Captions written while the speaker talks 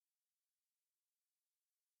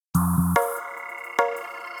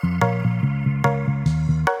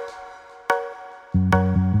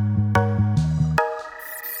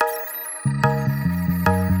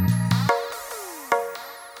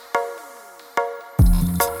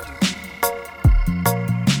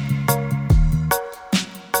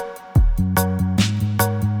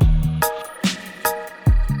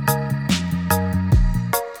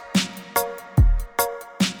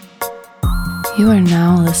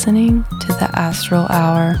listening to the Astral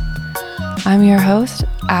Hour. I'm your host,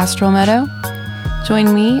 Astral Meadow.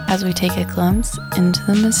 Join me as we take a glimpse into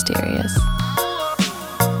the mysterious.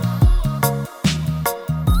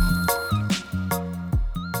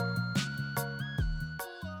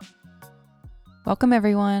 Welcome,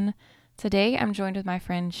 everyone. Today, I'm joined with my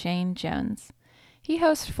friend Shayn Jones. He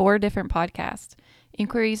hosts 4 different podcasts: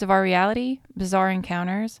 Inquiries of Our Reality, Bizarre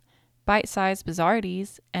Encounters, Bite-Sized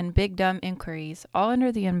Bizarrities, and Big Dumb Inquiries, all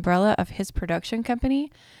under the umbrella of his production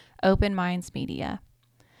company, Open Minds Media.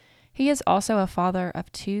 He is also a father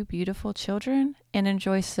of 2 beautiful children and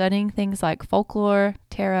enjoys studying things like folklore,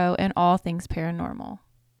 tarot, and all things paranormal.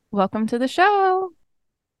 Welcome to the show.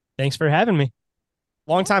 Thanks for having me.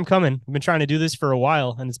 Long time coming. I've been trying to do this for a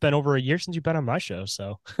while, and it's been over a year since you've been on my show.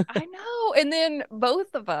 So I know. And then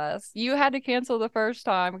both of us, you had to cancel the first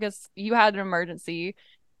time because you had an emergency.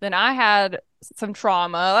 Then I had some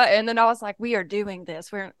trauma. And then I was like, we are doing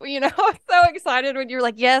this. I was so excited when you're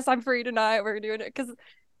like, yes, I'm free tonight. We're doing it. Because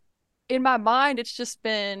in my mind, it's just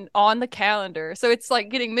been on the calendar. So it's like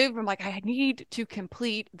getting moved. I'm like, I need to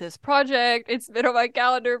complete this project. It's been on my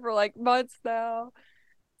calendar for like months now.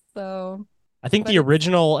 So, I think but the it's,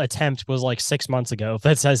 original attempt was like 6 months ago, if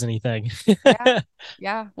that says anything. yeah.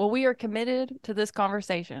 Yeah. Well, we are committed to this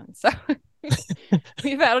conversation. So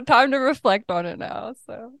we've had a time to reflect on it now.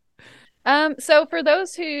 So for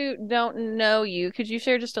those who don't know you, could you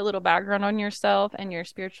share just a little background on yourself and your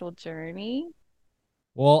spiritual journey?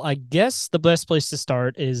 Well, I guess the best place to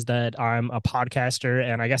start is that I'm a podcaster,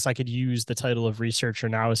 and I guess I could use the title of researcher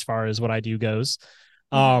now as far as what I do goes.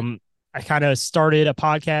 Mm-hmm. Um, I kind of started a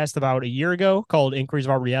podcast about a year ago called Inquiries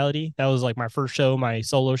of Our Reality. That was like my first show, my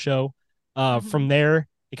solo show. Mm-hmm. From there,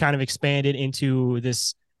 it kind of expanded into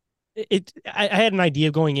this. I had an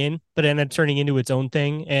idea going in, but it ended up turning into its own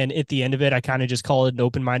thing. And at the end of it, I kind of just call it an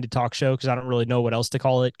open-minded talk show because I don't really know what else to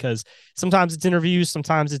call it. Because sometimes it's interviews,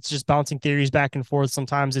 sometimes it's just bouncing theories back and forth,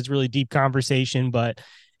 sometimes it's really deep conversation, but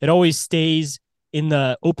it always stays in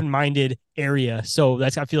the open-minded area. So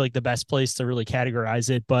that's, I feel like, the best place to really categorize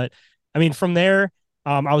it. But I mean, from there,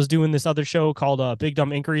 I was doing this other show called Big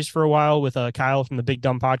Dumb Inquiries for a while with Kyle from the Big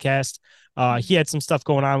Dumb podcast. He had some stuff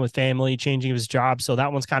going on with family, changing his job. So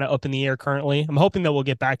that one's kind of up in the air currently. I'm hoping that we'll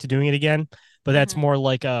get back to doing it again, but that's Mm-hmm. more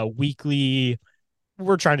like a weekly.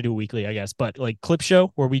 We're trying to do weekly, I guess, but like clip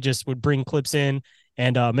show where we just would bring clips in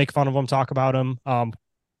and make fun of them, talk about them,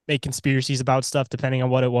 make conspiracies about stuff, depending on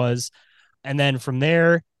what it was. And then from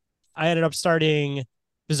there, I ended up starting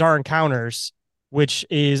Bizarre Encounters, which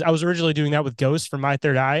is, I was originally doing that with Ghost from My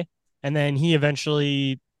Third Eye. And then he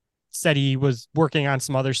eventually said he was working on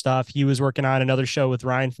some other stuff. He was working on another show with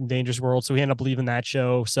Ryan from Dangerous World. So he ended up leaving that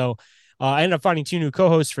show. So I ended up finding 2 new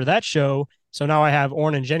co-hosts for that show. So now I have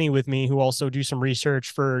Orrin and Jenny with me who also do some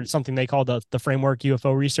research for something they call the Framework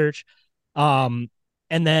UFO research. Okay. Um,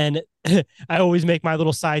 and then I always make my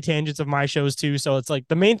little side tangents of my shows too. So it's like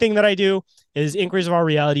the main thing that I do is Inquiries of Our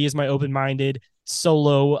Reality is my open-minded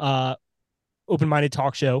solo open-minded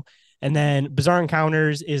talk show. And then Bizarre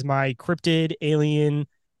Encounters is my cryptid alien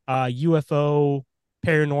UFO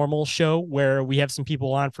paranormal show where we have some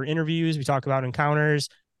people on for interviews. We talk about encounters.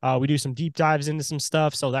 We do some deep dives into some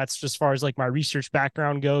stuff. So that's just as far as like my research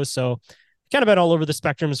background goes. So kind of been all over the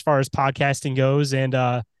spectrum as far as podcasting goes. And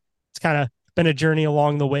it's kind of been a journey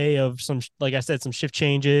along the way of some, like I said, some shift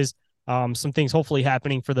changes, some things hopefully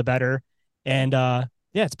happening for the better. And yeah,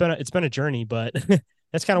 it's been a journey, but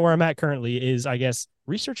that's kind of where I'm at currently is, I guess,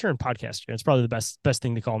 researcher and podcaster. It's probably the best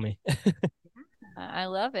thing to call me. I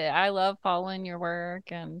love it. I love following your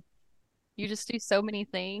work, and you just do so many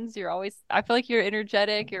things. I feel like you're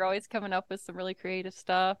energetic. You're always coming up with some really creative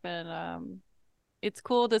stuff. And it's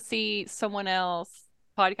cool to see someone else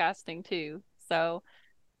podcasting too. So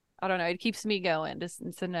I don't know. It keeps me going just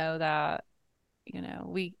to know that,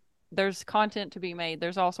 there's content to be made.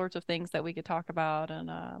 There's all sorts of things that we could talk about.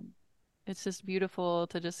 And it's just beautiful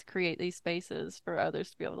to just create these spaces for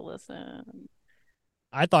others to be able to listen.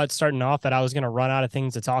 I thought starting off that I was going to run out of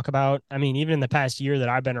things to talk about. I mean, even in the past year that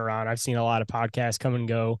I've been around, I've seen a lot of podcasts come and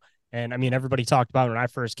go. And I mean, everybody talked about when I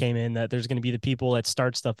first came in that there's going to be the people that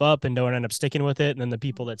start stuff up and don't end up sticking with it, and then the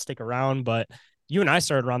people that stick around. But you and I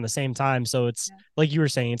started around the same time. So it's Yeah. like you were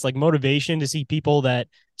saying, it's like motivation to see people that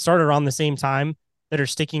started around the same time that are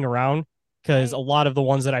sticking around. Because a Right. lot of the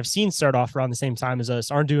ones that I've seen start off around the same time as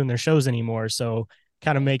us aren't doing their shows anymore. So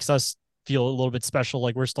kind of Right. makes us feel a little bit special,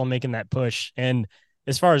 like we're still making that push. And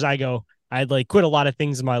as far as I go, I'd like quit a lot of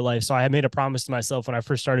things in my life. So I had made a promise to myself when I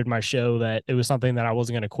first started my show that it was something that I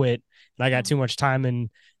wasn't going to quit. And I got too Mhm. much time and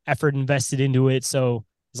effort invested into it. So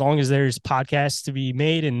as long as there's podcasts to be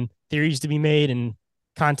made and theories to be made and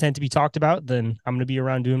content to be talked about, then I'm going to be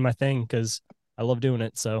around doing my thing because I love doing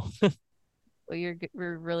it. So Well, you're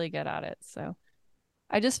really good at it. So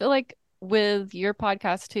I just feel like with your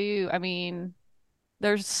podcast too, I mean,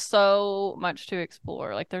 there's so much to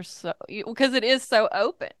explore. Like there's so because it is so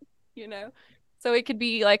open, you know. So it could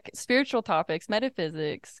be like spiritual topics,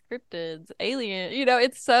 metaphysics, cryptids, alien.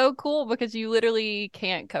 It's so cool because you literally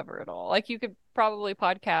can't cover it all. Like you could probably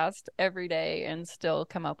podcast every day and still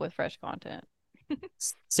come up with fresh content.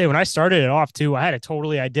 say when I started it off too, I had a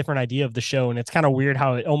totally different idea of the show, and it's kind of weird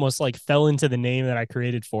how it almost like fell into the name that I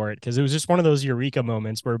created for it because it was just one of those eureka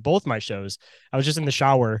moments where both my shows, I was just in the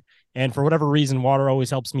shower, and for whatever reason, water always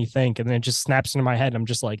helps me think, and then it just snaps into my head. And I'm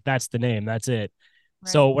just like, that's the name, that's it.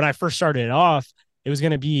 So Right. when I first started it off, it was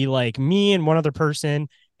going to be like me and one other person,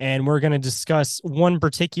 and we're going to discuss one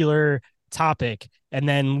particular topic, and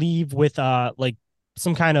then leave with like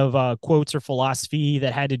some kind of quotes or philosophy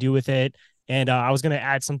that had to do with it. And I was going to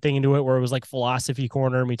add something into it where it was like philosophy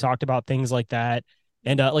corner, and we talked about things like that.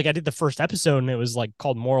 And like I did the first episode, and it was like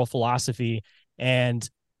called moral philosophy, and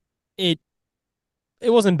it it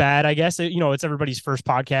wasn't bad, I guess. It's everybody's first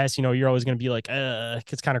podcast. You're always going to be like,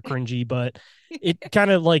 it's kind of cringy, but it kind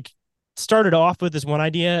of like started off with this one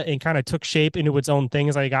idea and kind of took shape into its own thing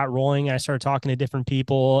as I got rolling. I started talking to different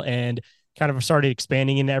people and kind of started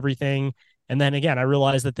expanding into everything. And then again, I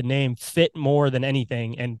realized that the name fit more than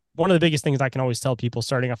anything. And one of the biggest things I can always tell people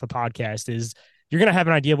starting off a podcast is you're going to have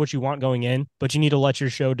an idea of what you want going in, but you need to let your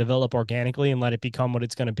show develop organically and let it become what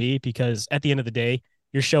it's going to be. Because at the end of the day,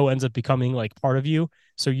 your show ends up becoming like part of you.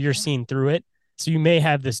 So you're Yeah. seeing through it. So you may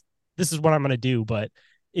have this is what I'm going to do. But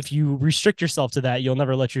if you restrict yourself to that, you'll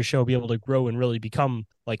never let your show be able to grow and really become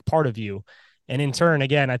like part of you. And in turn,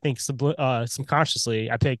 again, I think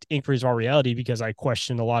subconsciously, I picked Inquiries of Our Reality because I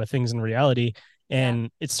questioned a lot of things in reality. Yeah.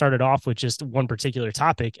 And it started off with just one particular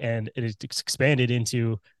topic, and it expanded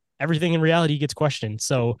into everything in reality gets questioned.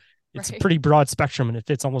 So it's a Right. pretty broad spectrum, and it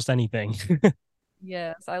fits almost anything.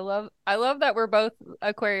 Yes, I love that we're both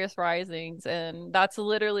Aquarius risings, and that's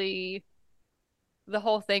literally the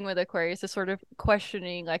whole thing with Aquarius is sort of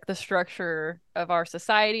questioning like the structure of our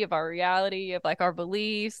society, of our reality, of like our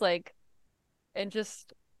beliefs, like and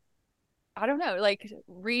just I don't know, like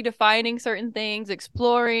redefining certain things,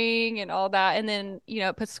 exploring and all that. And then,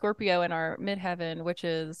 it puts Scorpio in our midheaven, which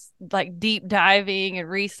is like deep diving and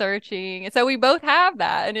researching. And so we both have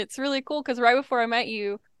that. And it's really cool because right before I met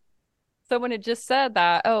you, someone had just said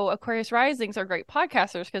that, oh, Aquarius risings are great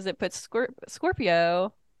podcasters because it puts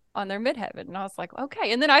Scorpio on their midheaven. And I was like,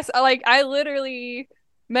 okay. And then I literally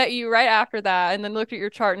met you right after that and then looked at your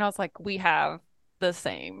chart and I was like, we have the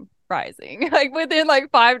same rising, like within like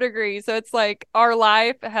 5 degrees. So it's like our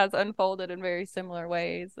life has unfolded in very similar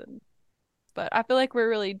ways. But I feel like we're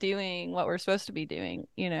really doing what we're supposed to be doing,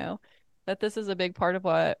 that this is a big part of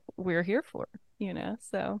what we're here for.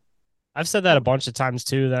 So I've said that a bunch of times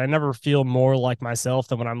too, that I never feel more like myself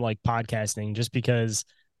than when I'm like podcasting, just because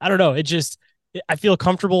I don't know. I feel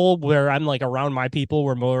comfortable where I'm like around my people,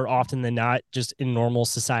 where more often than not, just in normal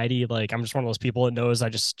society, like I'm just one of those people that knows I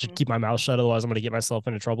just should keep my mouth shut. Otherwise, I'm going to get myself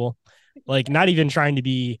into trouble. Like, not even trying to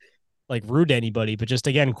be like rude to anybody, but just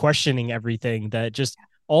again, questioning everything that just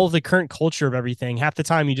all of the current culture of everything. Half the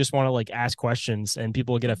time, you just want to like ask questions and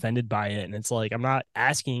people get offended by it. And it's like, I'm not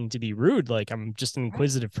asking to be rude. Like, I'm just an right,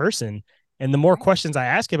 inquisitive person. And the more right, questions I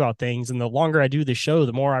ask about things and the longer I do the show,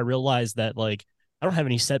 the more I realize that like I don't have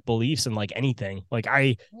any set beliefs in like anything. Like,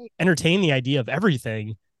 I right. entertain the idea of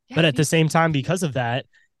everything, but Yeah, at me the same too. time, because of that,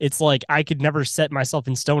 it's like I could never set myself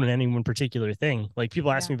in stone in any one particular thing. Like,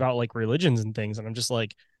 people ask Yeah, me about like religions and things, and I'm just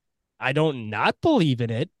like, I don't not believe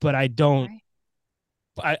in it, but right,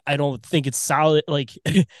 I don't think it's solid. Like,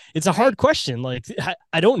 it's a right, hard question. Like,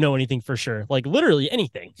 I don't know anything for sure. Like, literally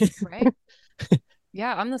anything. right.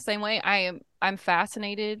 Yeah, I'm the same way. I'm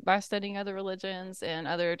fascinated by studying other religions and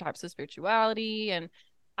other types of spirituality and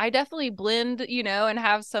I definitely blend, and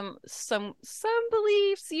have some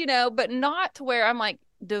beliefs, but not to where I'm like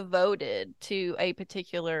devoted to a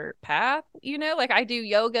particular path. Like I do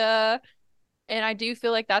yoga and I do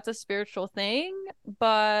feel like that's a spiritual thing,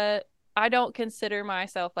 but I don't consider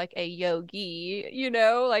myself like a yogi.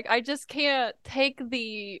 Like I just can't take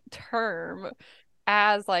the term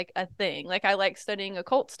as like a thing. Like I like studying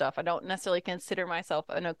occult stuff. I don't necessarily consider myself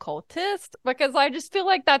an occultist because I just feel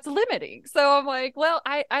like that's limiting. So I'm like, well,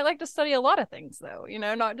 I like to study a lot of things though,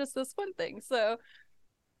 not just this one thing. So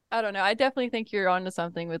I don't know. I definitely think you're onto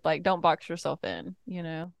something with like don't box yourself in.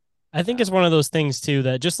 I think it's So one of those things too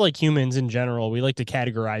that just like humans in general, we like to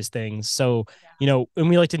categorize things. So, and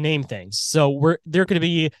we like to name things. So there could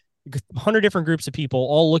be 100 different groups of people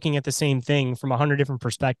all looking at the same thing from 100 different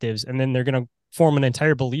perspectives, and then they're going to form an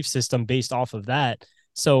entire belief system based off of that.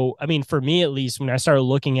 So, I mean, for me at least, when I started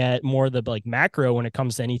looking at more of the like macro when it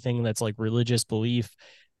comes to anything that's like religious belief,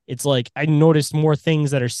 it's like I noticed more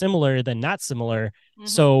things that are similar than not similar. Mm-hmm.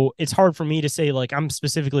 So it's hard for me to say like I'm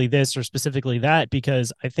specifically this or specifically that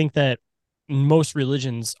because I think that most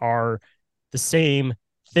religions are the same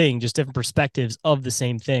thing, just different perspectives of the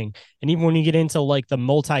same thing. And even when you get into like the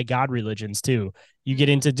multi-god religions too, you get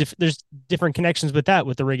Mm-hmm. into there's different connections with that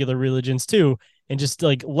with the regular religions too, and just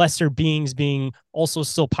like lesser beings being also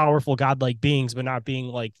still powerful godlike beings, but not being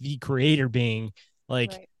like the creator being.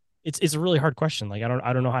 Like Right. it's a really hard question. Like I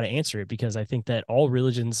don't know how to answer it because I think that all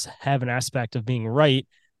religions have an aspect of being right,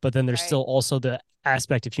 but then there's Right. still also the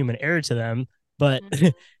aspect of human error to them. But at Mm-hmm.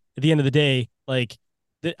 the end of the day, like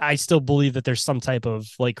I still believe that there's some type of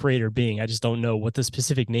like creator being. I just don't know what the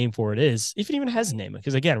specific name for it is, if it even has a Right. name.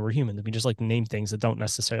 Because again, we're human. We just like to name things that don't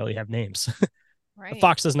necessarily have names. A Right.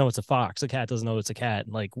 fox doesn't know it's a fox. A cat doesn't know it's a cat.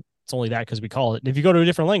 Like it's only that because we call it. And if you go to a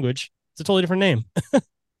different language, it's a totally different name.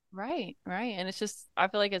 Right. Right. And it's just, I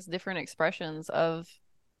feel like it's different expressions of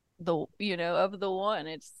of the one.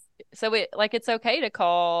 It's so it like it's okay to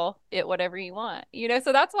call it whatever you want,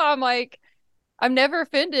 So that's why I'm like, I'm never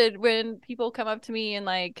offended when people come up to me and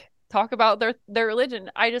like talk about their religion.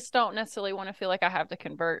 I just don't necessarily want to feel like I have to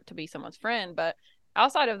convert to be someone's friend. But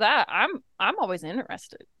outside of that, I'm always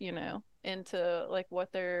interested, into like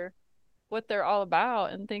what they're all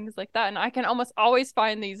about and things like that. And I can almost always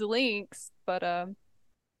find these links, but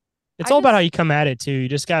It's I all about how just you come at it too. You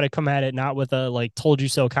just got to come at it not with a like told you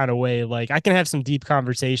so kind of way. Like I can have some deep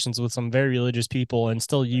conversations with some very religious people and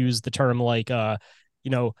still right, use the term like you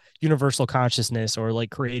know, universal consciousness or like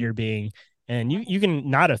creator being. And you right. can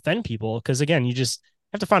not offend people because again, you just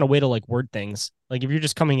have to find a way to like word things. Like if you're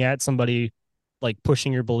just coming at somebody like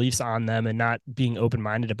pushing your beliefs on them and not being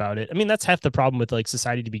open-minded about it. I mean, that's half the problem with like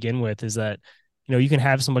society to begin with is that you can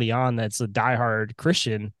have somebody on that's a diehard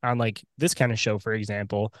Christian on like this kind of show, for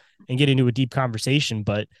example, and get into a deep conversation,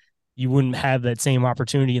 but you wouldn't have that same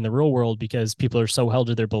opportunity in the real world because people are so held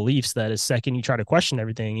to their beliefs that a second you try to question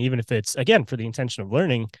everything, even if it's again for the intention of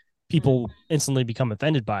learning, Mm, people instantly become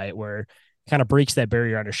offended by it, where it kind of breaks that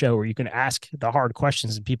barrier on a show where you can ask the hard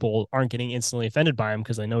questions and people aren't getting instantly offended by them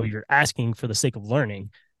because they know you're asking for the sake of learning.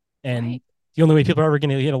 And right, the only way people are ever going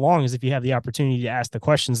to get along is if you have the opportunity to ask the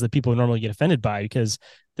questions that people normally get offended by, because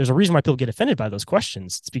there's a reason why people get offended by those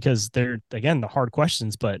questions. It's because they're, again, the hard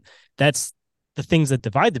questions, but that's the things that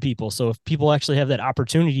divide the people. So if people actually have that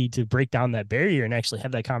opportunity to break down that barrier and actually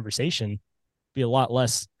have that conversation, be a lot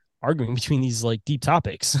less arguing between these like deep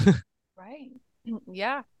topics. right.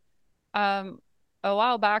 Yeah. Um, a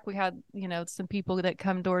while back we had, some people that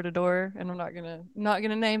come door to door, and I'm not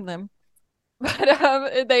gonna name them,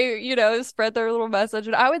 but they, spread their little message,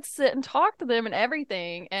 and I would sit and talk to them and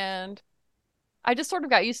everything, and I just sort of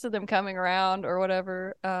got used to them coming around or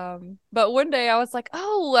whatever. But one day I was like,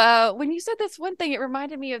 oh, when you said this one thing, it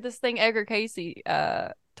reminded me of this thing Edgar Casey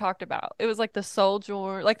talked about. It was like the soul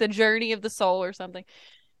journey, like the journey of the soul or something.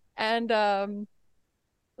 And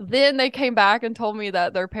then they came back and told me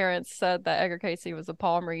that their parents said that Edgar Casey was a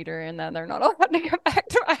palm reader and that they're not allowed to come back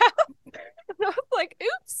to my house. And I was like,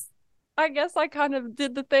 oops, I guess I kind of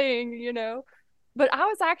did the thing. But I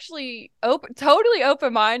was actually totally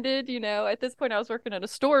open minded. At this point, I was working at a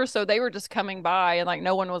store, so they were just coming by, and like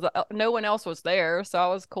no one else was there, so I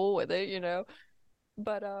was cool with it.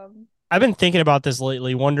 But I've been thinking about this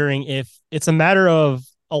lately, wondering if it's a matter of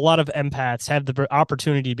a lot of empaths have the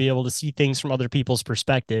opportunity to be able to see things from other people's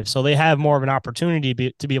perspective. So they have more of an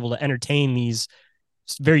opportunity to be able to entertain these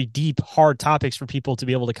very deep, hard topics for people to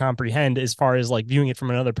be able to comprehend as far as like viewing it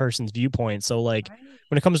from another person's viewpoint. So, like, right.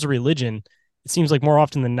 when it comes to religion, it seems like more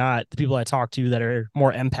often than not, the people I talk to that are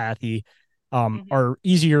more empathy Hmm. are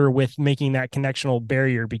easier with making that connectional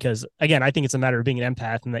barrier because, again, I think it's a matter of being an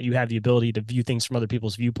empath and that you have the ability to view things from other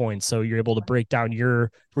people's viewpoints. So you're able to break down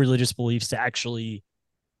your religious beliefs to actually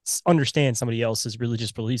understand somebody else's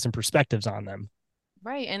religious beliefs and perspectives on them.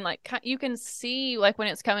 Right. And like you can see like when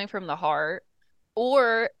it's coming from the heart,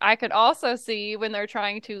 or I could also see when they're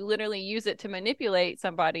trying to literally use it to manipulate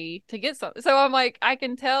somebody to get something. So I'm like, I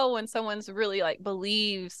can tell when someone's really like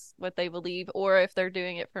believes what they believe, or if they're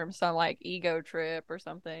doing it from some like ego trip or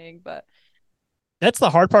something. But That's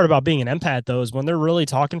the hard part about being an empath, though, is when they're really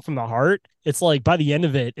talking from the heart. It's like by the end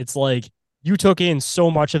of it, it's like you took in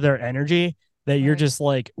so much of their energy that you're right. just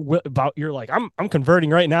like you're like I'm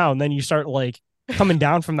converting right now, and then you start like coming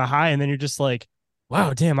down from the high, and then you're just like,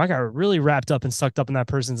 wow, damn, I got really wrapped up and sucked up in that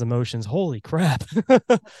person's emotions. Holy crap!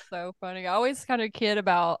 That's so funny. I always kind of kid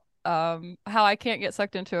about how I can't get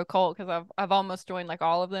sucked into a cult because I've almost joined like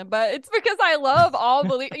all of them, but it's because I love all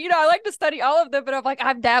belief. I like to study all of them, but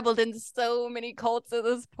I've dabbled in so many cults at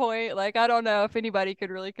this point. Like I don't know if anybody could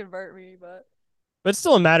really convert me, but But it's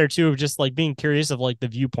still a matter too of just like being curious of like the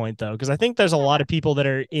viewpoint though, because I think there's a lot yeah, of people that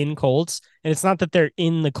are in cults, and it's not that they're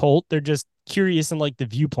in the cult; they're just curious in like the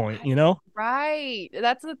viewpoint, you right, know? right.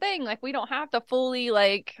 That's the thing. Like we don't have to fully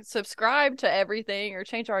like subscribe to everything or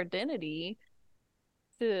change our identity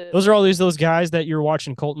to Those are like always those guys that you're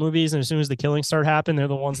watching cult movies, and as soon as the killings start happening, they're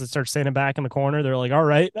the ones that start standing back in the corner. They're like, "All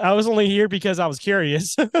right, I was only here because I was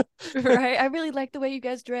curious." right. I really like the way you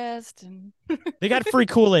guys dressed and They got free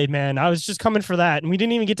Kool Aid, man. I was just coming for that, and we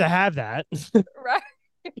didn't even get to have that. right.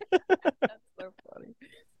 That's so funny.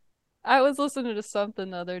 I was listening to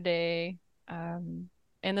something the other day, um,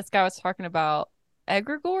 and this guy was talking about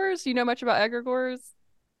egregores. You know much about egregores?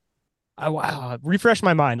 I wow, refresh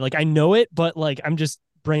my mind. Like I know it, but like I'm just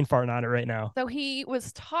brain farting on it right now. So he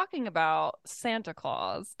was talking about Santa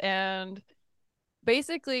Claus and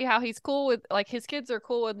basically how he's cool with like his kids are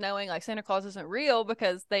cool with knowing like Santa Claus isn't real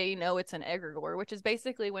because they know it's an egregore, which is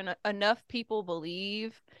basically when enough people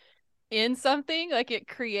believe in something, like it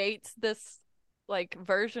creates this like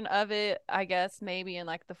version of it, I guess maybe in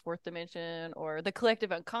like the fourth dimension or the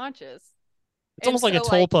collective unconscious. It's And almost like a so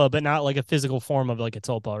like, tulpa, but not like a physical form of like a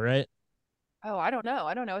tulpa, right? oh, I don't know.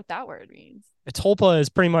 I don't know what that word means. A tulpa is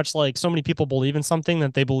pretty much like so many people believe in something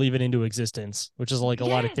that they believe it into existence, which is like a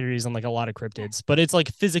lot of Yes. theories and like a lot of Yes. cryptids. But it's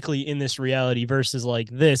like physically in this reality versus like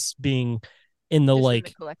this being in the Just in the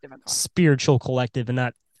like collective unconscious. spiritual collective and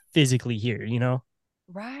not physically here, you know?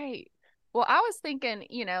 Right. Well, I was thinking,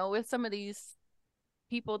 with some of these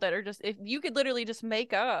people that are just, if you could literally just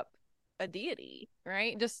make up a deity,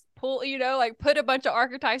 right? Just pull, like put a bunch of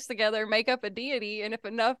archetypes together, make up a deity. And if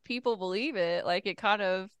enough people believe it, like it kind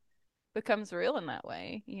of becomes real in that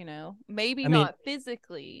way. Maybe I mean, not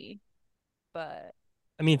physically, but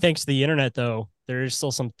thanks to the internet though, there's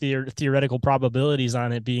still some theoretical probabilities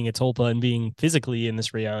on it being a tulpa and being physically in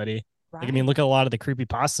this reality. Like, right. look at a lot of the creepy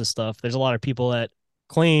pasta stuff. There's a lot of people that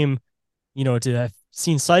claim, to have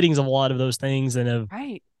seen sightings of a lot of those things and have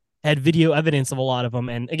Right. had video evidence of a lot of them.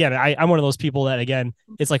 And again, I'm one of those people that again,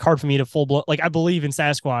 it's like hard for me to full blown like I believe in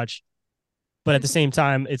Sasquatch, but at the same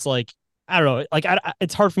time, it's like I don't know, like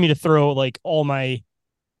it's hard for me to throw like all my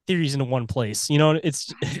theories into one place.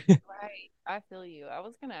 It's Right. Right. I feel you. I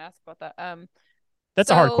was gonna ask about that.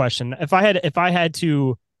 that's a hard So question. If I had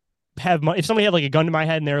to have if somebody had like a gun to my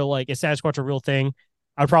head and they're like, is Sasquatch a real thing?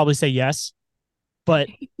 I'd probably say yes. But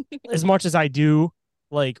right. as much as I do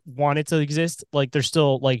like want it to exist, like there's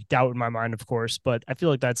still like doubt in my mind, of course. But I feel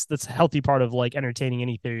like that's a healthy part of like entertaining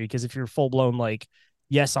any theory because if you're full blown like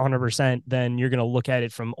yes 100%, then you're gonna look at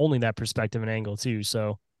it from only that perspective and angle too.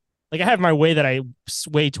 So like I have my Right. way that I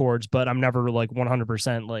sway towards, but I'm never like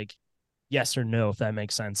 100% like yes or no if that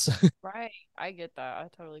makes sense. Right. I get that. I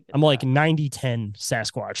totally get I'm like that. 90-10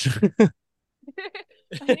 Sasquatch.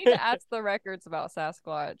 I need to ask the records about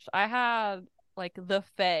Sasquatch. I had like the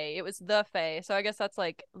Fae. It was the Fae. So I guess that's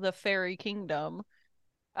like the fairy kingdom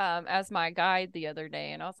as my guide the other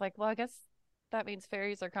day. And I was like, well, I guess that means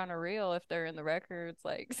fairies are kind of real if they're in the records,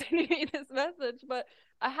 like sending me this message. But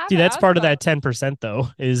I See, haven't that's asked part of about that 10% though,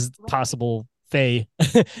 is right, possible Fey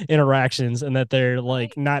interactions and that they're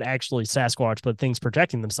like right. not actually Sasquatch, but things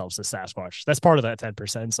projecting themselves as Sasquatch. That's part of that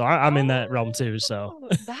 10%. So I'm in that realm too. So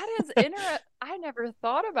Oh, that is interesting. I never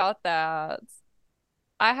thought about that.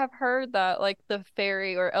 I have heard that like the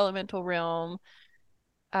fairy or elemental realm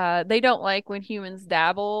they don't like when humans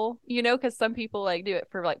dabble, because some people like do it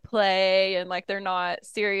for like play and like they're not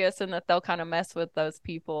serious and that they'll kind of mess with those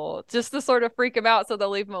people just to sort of freak them out so they'll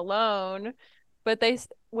leave them alone. But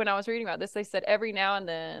when I was reading about this, they said every now and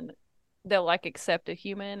then they'll like accept a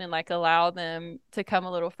human and like allow them to come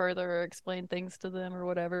a little further or explain things to them or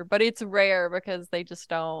whatever. But it's rare because they just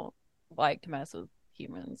don't like to mess with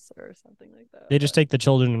humans or something like that. they just But take the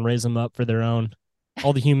children and raise them up for their own.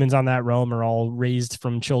 All the humans on that realm are all raised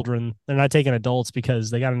from children. They're not taking adults because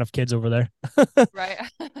they got enough kids over there. right.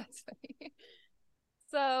 That's funny.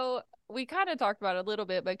 So we kind of talked about it a little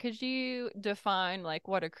bit, but could you define like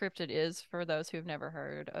what a cryptid is for those who've never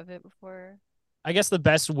heard of it before? I guess the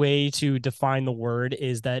best way to define the word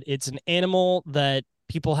is that it's an animal that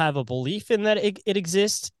people have a belief in that it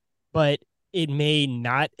exists, but it may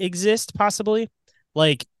not exist, possibly.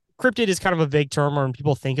 Like cryptid is kind of a vague term, or when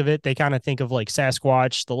people think of it, they kind of think of like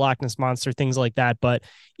Sasquatch, the Loch Ness monster, things like that. But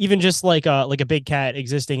even just like a big cat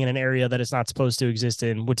existing in an area that it's not supposed to exist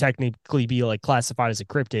in would technically be like classified as a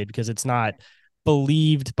cryptid because it's not Right.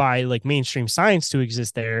 believed by like mainstream science to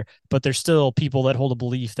exist there, but there's still people that hold a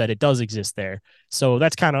belief that it does exist there. So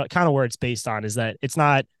that's kind of where it's based on, is that it's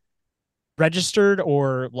not registered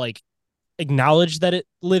or like acknowledged that it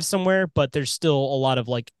lives somewhere, but there's still a lot of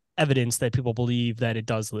like evidence that people believe that it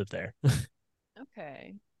does live there.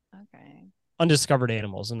 Okay. Okay. Undiscovered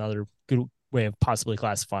animals, another good way of possibly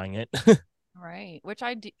classifying it. Right. Which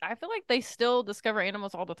I feel like they still discover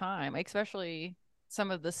animals all the time, especially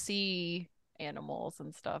some of the sea animals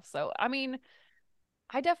and stuff. So, I mean,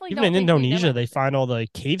 I definitely Even don't in think we know Indonesia, they everything. find all the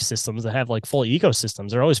cave systems that have like full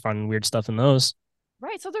ecosystems. They're always finding weird stuff in those.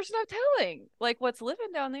 Right. So there's no telling like what's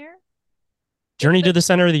living down there. If Journey the to the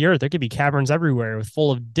center of the earth, there could be caverns everywhere with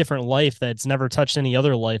full of different life that's never touched any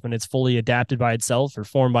other life, and it's fully adapted by itself or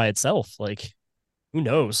formed by itself. Like, who right.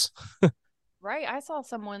 knows? Right. I saw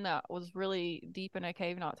someone that was really deep in a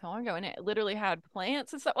cave not too long ago and it literally had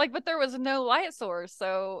plants and stuff like, but there was no light source.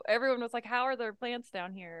 So everyone was like, how are there plants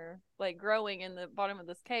down here like growing in the bottom of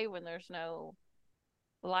this cave when there's no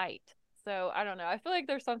light? So I don't know. I feel like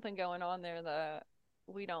there's something going on there that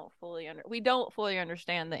we don't fully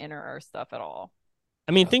understand the inner earth stuff at all.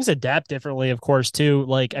 I mean, So things adapt differently, of course, too.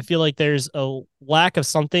 Like, I feel like there's a lack of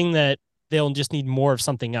something that they'll just need more of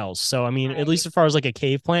something else. So, I mean, at right. least as far as like a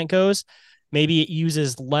cave plant goes, maybe it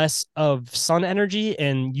uses less of sun energy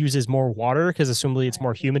and uses more water because assumably it's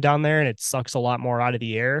more Right. humid down there and it sucks a lot more out of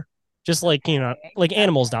the air. Just like, Okay. like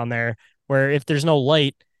animals Okay. down there, where if there's no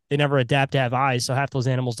light, they never adapt to have eyes. So half those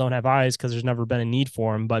animals don't have eyes because there's never been a need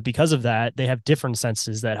for them. But because of that, they have different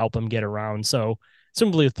senses that help them get around. So,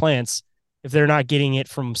 similarly with plants, if they're not getting it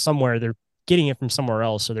from somewhere, they're getting it from somewhere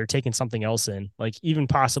else. So they're taking something else in. Like even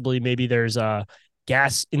possibly maybe there's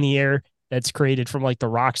gas in the air that's created from like the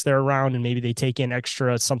rocks they're around, and maybe they take in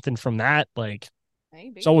extra something from that. Like there's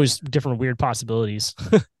Maybe. always different weird possibilities.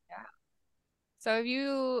 Yeah. So have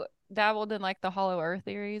you dabbled in like the hollow earth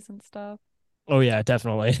theories and stuff? Oh yeah,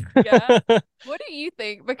 definitely. Yeah. What do you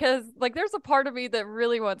think? Because like there's a part of me that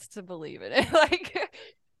really wants to believe in it. Like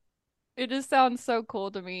it just sounds so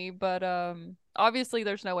cool to me, but obviously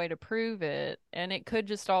there's no way to prove it and it could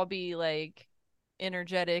just all be like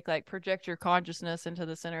energetic, like project your consciousness into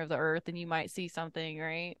the center of the earth and you might see something,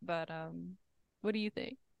 right? But what do you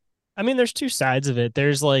think? I mean, there's two sides of it.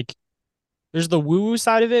 There's the woo woo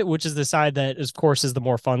side of it, which is the side that, of course, is the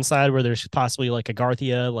more fun side, where there's possibly like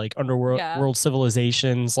Agarthia, like underworld Yeah. world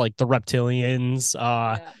civilizations, like the reptilians,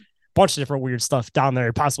 Yeah. bunch of different weird stuff down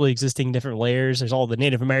there, possibly existing different layers. There's all the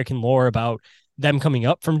Native American lore about them coming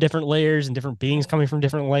up from different layers and different beings Right. coming from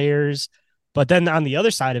different layers. But then on the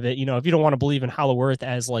other side of it, if you don't want to believe in Hollow Earth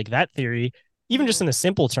as like that theory, even just Mm-hmm. in a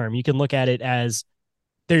simple term, you can look at it as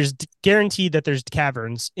there's guaranteed that there's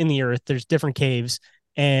caverns in the earth, there's different caves,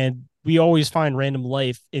 and we always find random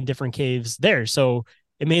life in different caves there. So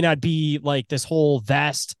it may not be like this whole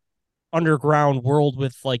vast underground world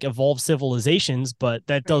with like evolved civilizations, but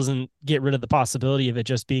that Right. doesn't get rid of the possibility of it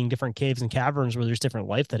just being different caves and caverns where there's different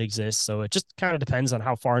life that exists. So it just kind of depends on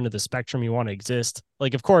how far into the spectrum you want to exist.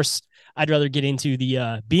 Like, of course, I'd rather get into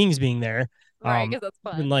the beings being there. Right, because that's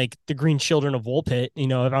Even fun. like the green children of Woolpit, I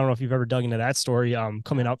don't know if you've ever dug into that story,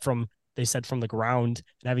 coming No. up from, they said, from the ground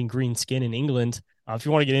and having green skin in England. If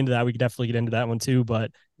you want to get into that, we could definitely get into that one too.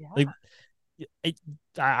 But like, Yeah. it,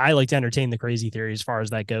 I like to entertain the crazy theory as far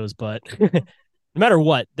as that goes. But no matter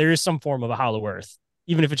what, there is some form of a hollow earth,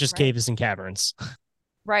 even if it's just Right. caves and caverns.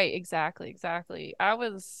 Right, exactly, exactly.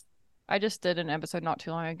 I just did an episode not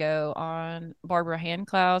too long ago on Barbara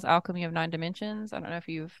Handclow's Alchemy of Nine Dimensions. I don't know if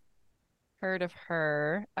you've heard of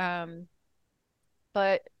her.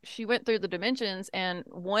 But she went through the dimensions and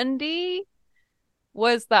 1D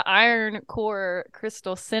was the iron core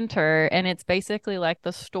crystal center, and it's basically like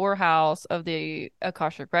the storehouse of the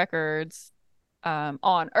Akashic records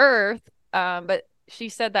on Earth. But she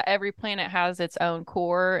said that every planet has its own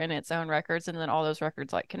core and its own records, and then all those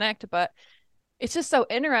records like connect. But it's just so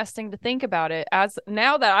interesting to think about it as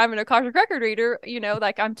now that I'm an Akashic record reader,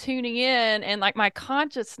 like I'm tuning in and like my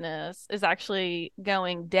consciousness is actually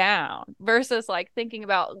going down versus like thinking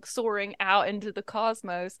about soaring out into the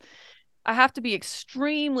cosmos. I have to be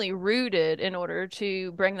extremely rooted in order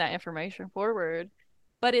to bring that information forward.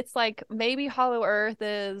 But it's like maybe Hollow Earth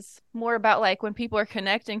is more about like when people are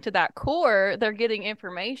connecting to that core, they're getting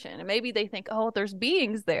information. And maybe they think, oh, there's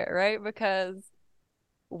beings there, right? Because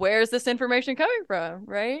where's this information coming from,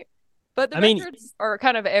 right? But the I mean, records are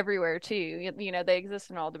kind of everywhere too. They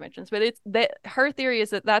exist in all dimensions. But it's that her theory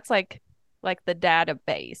is that that's like the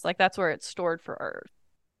database, like that's where it's stored for Earth.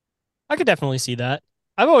 I could definitely see that.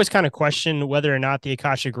 I've always kind of questioned whether or not the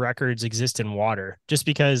Akashic records exist in water, just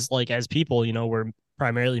because, like, as people, we're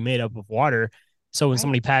primarily made up of water. So when Right.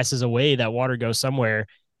 somebody passes away, that water goes somewhere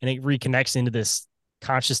and it reconnects into this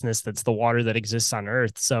consciousness that's the water that exists on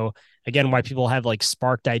Earth. So again, why people have like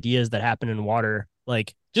sparked ideas that happen in water,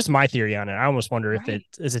 like just my theory on it. I almost wonder if it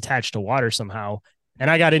Right. is attached to water somehow. And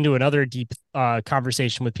I got Mm-hmm. into another deep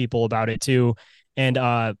conversation with people about it too. And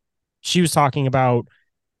she was talking about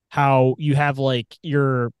how you have like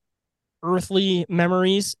your earthly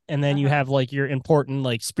memories and then you Uh-huh. have like your important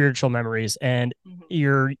like spiritual memories, and Mm-hmm.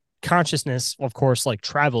 your consciousness of course like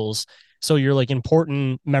travels. So your like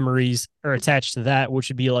important memories are attached to that, which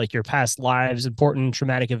would be like your past lives, important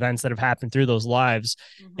traumatic events that have happened through those lives.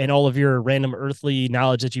 And Mm-hmm. all of your random earthly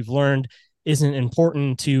knowledge that you've learned isn't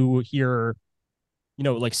important to your,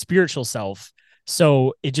 like spiritual self.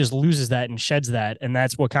 So it just loses that and sheds that. And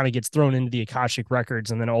that's what kind of gets thrown into the Akashic records.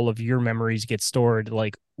 And then all of your memories get stored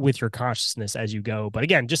like with your consciousness as you go. But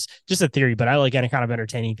again, just a theory, but I like any kind of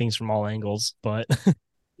entertaining things from all angles. But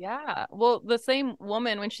Yeah. Well, the same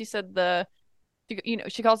woman when she said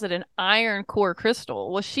she calls it an iron core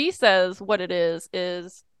crystal. Well, she says what it is,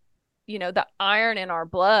 the iron in our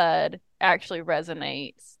blood actually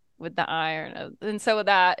resonates with the iron and so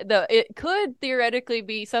that it could theoretically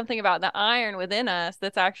be something about the iron within us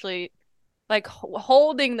that's actually like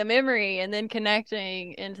holding the memory and then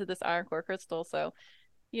connecting into this iron core crystal. So,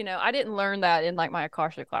 I didn't learn that in like my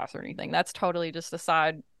Akasha class or anything. That's totally just a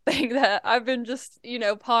side thing that I've been just,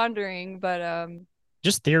 pondering. But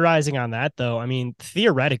just theorizing on that though, I mean,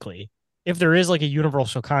 theoretically, if there is like a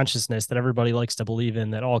universal consciousness that everybody likes to believe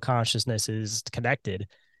in, that all consciousness is connected,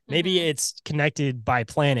 maybe mm-hmm. it's connected by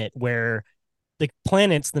planet where the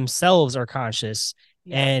planets themselves are conscious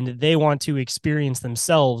Yep. and they want to experience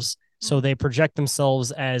themselves. So Mm-hmm. they project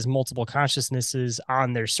themselves as multiple consciousnesses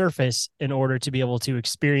on their surface in order to be able to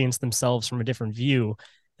experience themselves from a different view.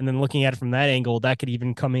 And then looking at it from that angle, that could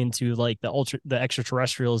even come into like the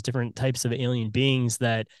extraterrestrials, different types of alien beings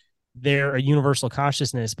that they're a universal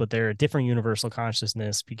consciousness, but they're a different universal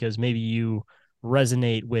consciousness because maybe you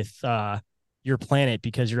resonate with your planet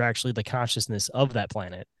because you're actually the consciousness of that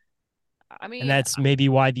planet. I And mean, that's maybe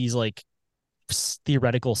why these like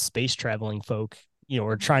theoretical space traveling folk,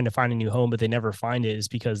 are mhm. trying to find a new home, but they never find it, is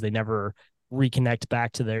because they never reconnect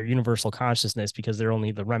back to their universal consciousness because they're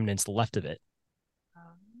only the remnants left of it.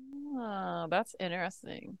 Oh, that's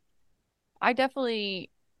interesting. I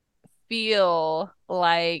definitely feel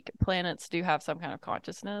like planets do have some kind of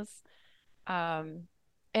consciousness. Um,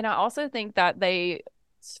 and I also think that they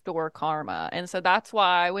store karma. And so that's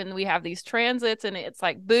why when we have these transits and it's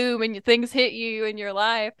like boom and things hit you in your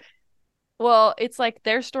life, well, it's like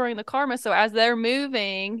they're storing the karma. So as they're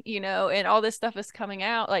moving, and all this stuff is coming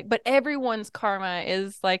out, like, but everyone's karma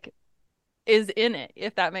is in it,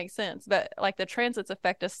 if that makes sense. But like the transits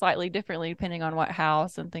affect us slightly differently depending on what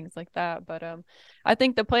house and things like that. But I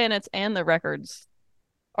think the planets and the records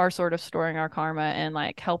are sort of storing our karma and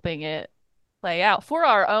like helping it play out for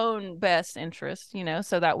our own best interest,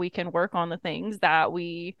 so that we can work on the things that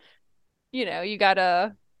you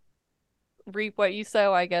gotta reap what you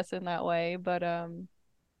sow, I guess, in that way. But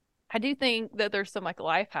I do think that there's some like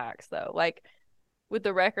life hacks though. Like with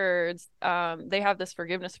the records, they have this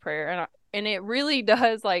forgiveness prayer, and it really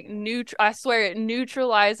does like I swear it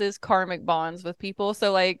neutralizes karmic bonds with people.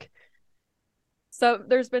 So like, so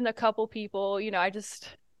there's been a couple people, I just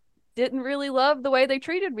didn't really love the way they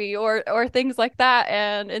treated me or things like that,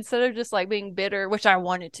 and instead of just like being bitter, which I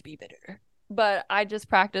wanted to be bitter, but I just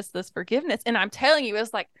practiced this forgiveness, and I'm telling you,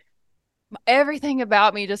 it's like everything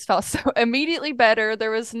about me just felt so immediately better.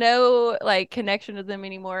 There was no like connection to them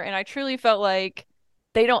anymore. And I truly felt like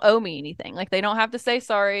they don't owe me anything. Like they don't have to say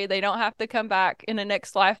sorry. They don't have to come back in the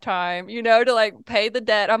next lifetime, to like pay the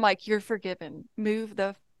debt. I'm like, you're forgiven. Move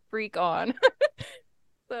the freak on.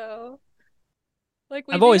 So, like,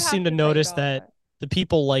 we I've do always have seemed to to pay it notice off. that But the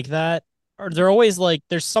people like that are, they're mhm. always like,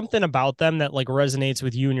 there's something about them that like resonates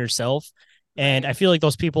with you and yourself. And Right. I feel like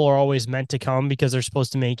those people are always meant to come because they're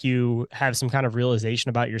supposed to make you have some kind of realization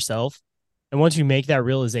about yourself. And once you make that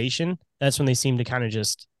realization, that's when they seem to kind of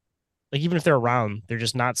just like, even if they're around, they're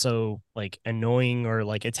just not so like annoying or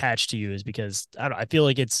like attached to you, is because I don't, I feel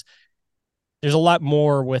like there's a lot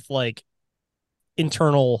more with like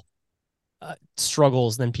internal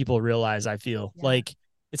struggles than people realize. I feel Yeah. like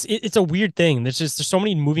it's a weird thing. There's so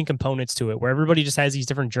many moving components to it where everybody just has these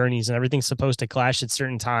different journeys and everything's supposed to clash at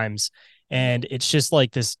certain times, Mm-hmm. and it's just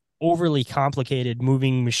like this overly complicated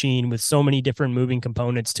moving machine with so many different moving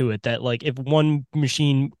components to it that like if one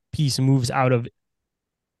machine piece moves out of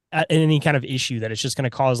any kind of issue, that it's just going to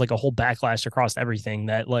cause like a whole backlash across everything,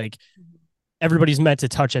 that like Mm-hmm. everybody's meant to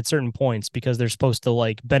touch at certain points because they're supposed to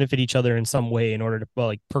like benefit each other in some way in order to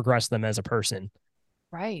like progress them as a person.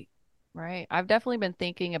 Right. Right. I've definitely been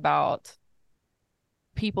thinking about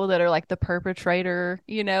people that are like the perpetrator,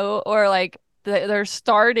 or like they're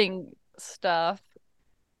starting stuff.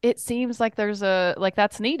 It seems like there's a like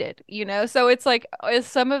that's needed. So it's like is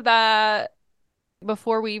some of that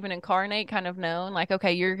before we even incarnate kind of known like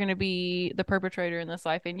okay, you're going to be the perpetrator in this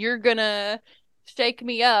life and you're going to shake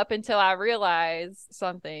me up until I realize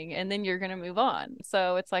something and then you're going to move on.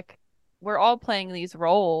 So it's like we're all playing these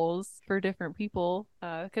roles for different people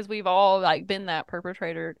because we've all like been that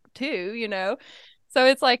perpetrator too. So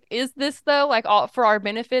it's like, is this though like all for our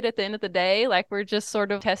benefit at the end of the day? Like we're just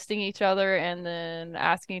sort of testing each other and then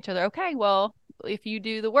asking each other, okay, well, if you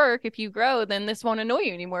do the work, if you grow, then this won't annoy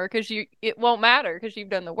you anymore because it won't matter because you've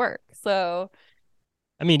done the work. So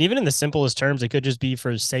I mean, even in the simplest terms, it could just be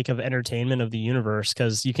for the sake of entertainment of the universe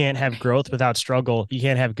because you can't have growth right, without struggle. You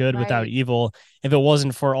can't have good without right. evil. If it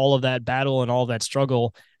wasn't for all of that battle and all of that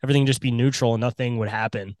struggle, everything would just be neutral and nothing would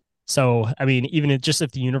happen. So, I mean, even if, just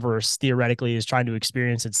if the universe theoretically is trying to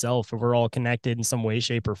experience itself, if we're all connected in some way,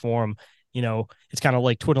 shape, or form, it's kind of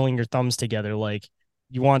like twiddling your thumbs together. Like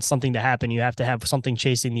you want something to happen, you have to have something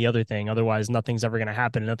chasing the other thing. Otherwise, nothing's ever going to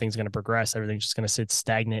happen. Nothing's going to progress. Everything's just going to sit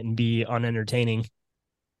stagnant and be unentertaining.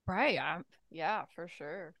 Right. Yeah, for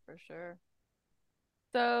sure. For sure.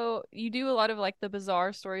 So you do a lot of like the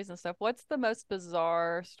bizarre stories and stuff. What's the most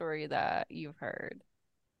bizarre story that you've heard?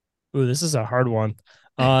 Ooh, this is a hard one.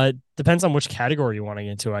 Depends on which category you want to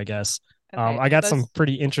get into, I guess. Okay, I got some those.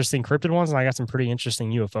 pretty interesting cryptid ones, and I got some pretty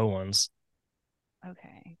interesting UFO ones.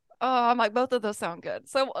 Okay. Oh, I'm like both of those sound good.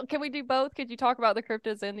 So can we do both? Could you talk about the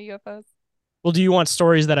cryptids and the UFOs? Well, do you want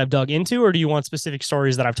stories that I've dug into, or do you want specific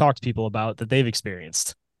stories that I've talked to people about that they've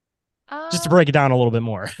experienced? Just to break it Um, down a little bit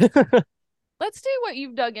more. let's do what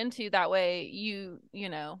you've dug into. That way, you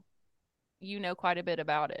know quite a bit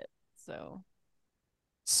about it. So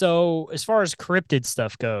So as far as cryptid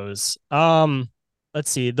stuff goes,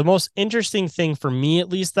 let's see. The most interesting thing for me, at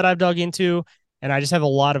least, that I've dug into, and I just have a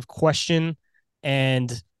lot of question,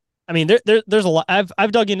 and I mean, there's a lot.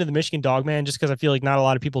 I've dug into the Michigan Dogman just because I feel like not a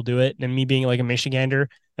lot of people do it, and me being like a Michigander,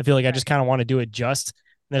 I feel like I just right. kind of want to do it just.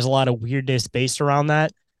 And there's a lot of weirdness based around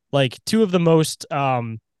that. Like two of the most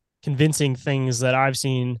convincing things that I've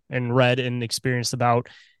seen and read and experienced about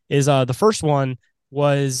is the first one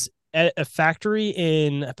was at a factory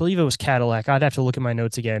in, I believe it was Cadillac. I'd have to look at my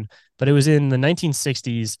notes again, but it was in the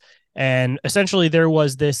 1960s. And essentially, there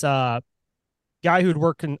was this guy who'd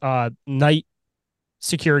work in night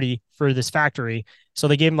security for this factory. So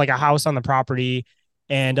they gave him like a house on the property.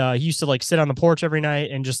 And he used to like sit on the porch every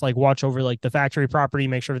night and just like watch over like the factory property,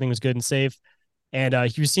 make sure everything was good and safe. And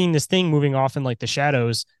he was seeing this thing moving off in like the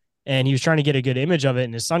shadows, and he was trying to get a good image of it.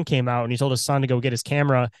 And his son came out, and he told his son to go get his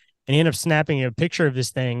camera, and he ended up snapping a picture of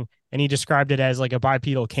this thing, and he described it as like a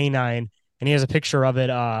bipedal canine, and he has a picture of it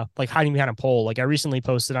like hiding behind a pole. Like I recently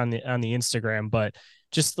posted on the Instagram, but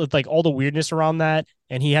just like all the weirdness around that,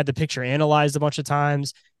 and he had the picture analyzed a bunch of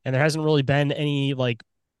times, and there hasn't really been any like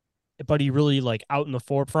buddy really like out in the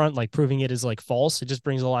forefront like proving it is like false. It just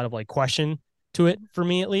brings a lot of like question to it for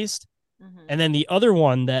me, at least. Mm-hmm. And then the other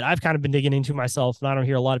one that I've kind of been digging into myself, and I don't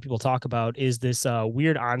hear a lot of people talk about, is this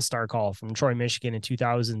weird OnStar call from Troy, Michigan in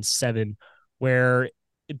 2007, where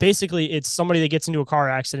basically it's somebody that gets into a car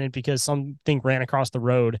accident because something ran across the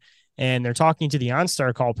road, and they're talking to the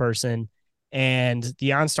OnStar call person, and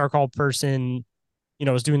the OnStar call person,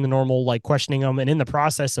 is doing the normal like questioning them, and in the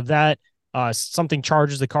process of that, something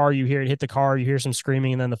charges the car. You hear it hit the car, you hear some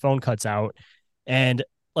screaming, and then the phone cuts out. And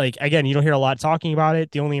like again, you don't hear a lot talking about it.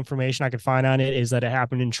 The only information I could find on it is that it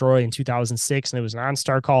happened in Troy in 2006, and it was an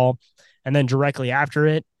OnStar call. And then directly after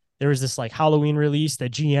it, there was this like Halloween release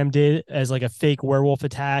that GM did as like a fake werewolf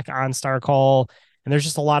attack OnStar call. And there's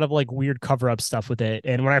just a lot of like weird cover up stuff with it.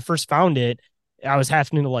 And when I first found it, I was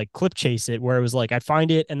having to like clip chase it, where it was like I'd find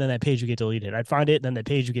it and then that page would get deleted. I'd find it and then that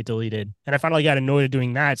page would get deleted. And I finally got annoyed at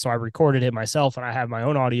doing that, so I recorded it myself, and I have my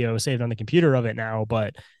own audio saved on the computer of it now.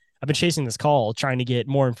 But I've been chasing this call, trying to get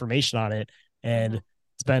more information on it, and Mm-hmm.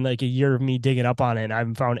 it's been like a year of me digging up on it. And I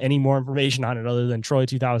haven't found any more information on it other than Troy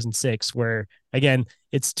 2006, where again,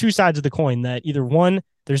 it's two sides of the coin. That either one,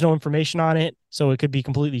 there's no information on it, so it could be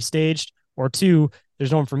completely staged, or two,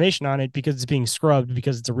 there's no information on it because it's being scrubbed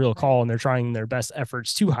because it's a real call Right. and they're trying their best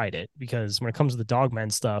efforts to hide it. Because when it comes to the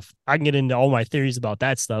dogmen stuff, I can get into all my theories about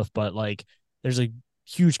that stuff, but like there's a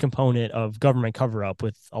huge component of government cover up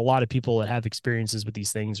with a lot of people that have experiences with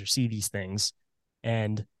these things or see these things.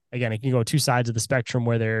 And again, it can go two sides of the spectrum,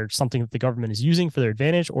 where they're something that the government is using for their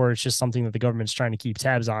advantage, or it's just something that the government's trying to keep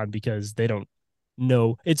tabs on because they don't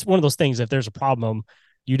know. It's one of those things. If there's a problem,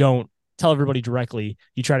 you don't tell everybody directly.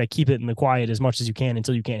 You try to keep it in the quiet as much as you can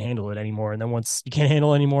until you can't handle it anymore. And then once you can't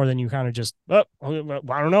handle it anymore, then you kind of just, oh, I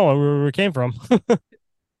don't know where it came from.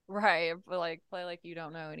 Right. But like play like you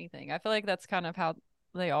don't know anything. I feel like that's kind of how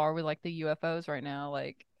they are with like the UFOs right now.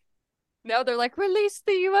 Like now they're like, release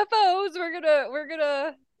the UFOs. We're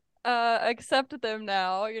gonna accept them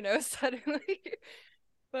now, suddenly.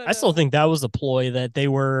 But I still think that was a ploy that they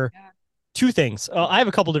were yeah. two things. I have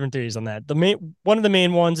a couple different theories on that. The main one of the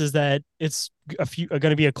main ones is that it's going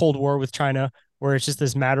to be a Cold War with China, where it's just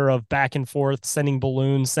this matter of back and forth, sending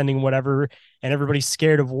balloons, sending whatever, and everybody's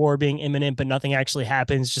scared of war being imminent, but nothing actually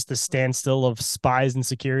happens. Just the Right. standstill of spies and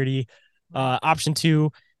security. Right. Option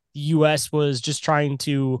two, the U.S. was just trying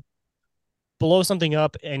to blow something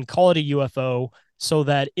up and call it a UFO so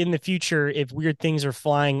that in the future, if weird things are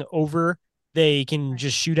flying over, they can Right.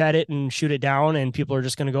 just shoot at it and shoot it down. And people are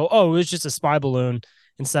just going to go, oh, it was just a spy balloon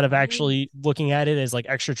instead of Right. actually looking at it as like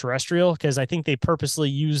extraterrestrial. Cause I think they purposely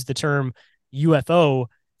use the term UFO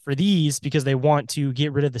for these because they want to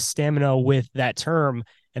get rid of the stamina with that term.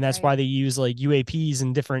 And that's Right. why they use like UAPs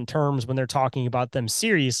in different terms when they're talking about them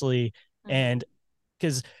seriously. Mm-hmm. And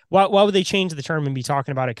because why would they change the term and be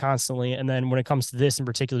talking about it constantly? And then when it comes to this in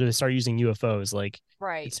particular, they start using UFOs. Like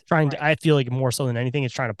Right. it's trying to, Right. I feel like more so than anything,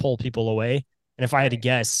 it's trying to pull people away. And if I had to Right.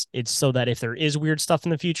 guess, it's so that if there is weird stuff in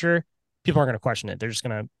the future, people aren't going to question it. They're just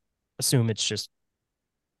going to assume it's just,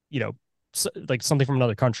 you know, like something from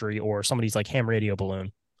another country or somebody's like ham radio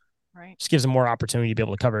balloon. Right. Just gives them more opportunity to be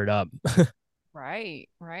able to cover it up. Right.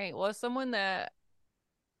 Right. Well, as someone that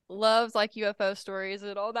loves like UFO stories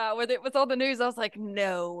and all that, when it was on the news, I was like,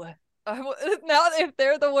 no. Now if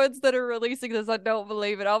they're the ones that are releasing this, I don't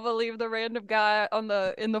believe it. I'll believe the random guy on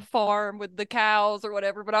the in the farm with the cows or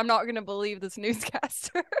whatever, but I'm not gonna believe this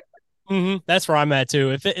newscaster. That's where I'm at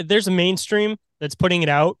too. If there's a mainstream that's putting it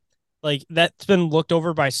out, like that's been looked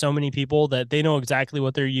over by so many people that they know exactly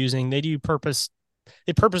what they're using. They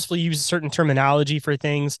purposefully use certain terminology for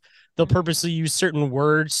things. They'll Mm-hmm. purposely use certain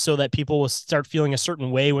words so that people will start feeling a certain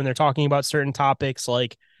way when they're talking about certain topics.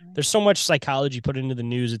 Like there's so much psychology put into the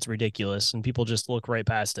news, it's ridiculous, and people just look right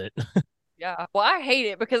past it. Yeah. Well, I hate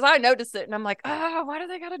it because I noticed it and I'm like, oh, why do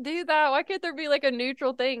they gotta do that? Why can't there be like a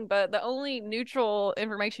neutral thing? But the only neutral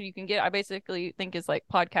information you can get, I basically think is like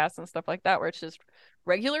podcasts and stuff like that, where it's just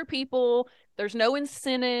regular people. There's no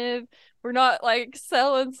incentive. We're not like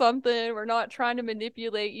selling something. We're not trying to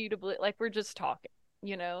manipulate you to like we're just talking.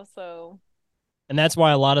 So And that's why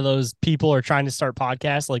a lot of those people are trying to start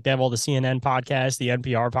podcasts. Like they have all the CNN podcasts, the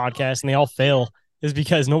NPR podcasts, and they all yeah. fail is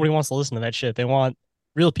because nobody wants to listen to that shit. They want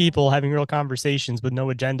real people having real conversations with no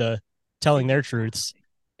agenda telling their truths.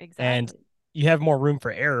 Exactly. And Exactly. you have more room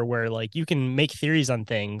for error where like you can make theories on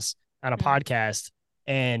things on a Mm-hmm. podcast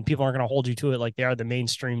and people aren't going to hold you to it like they are the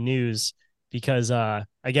mainstream news because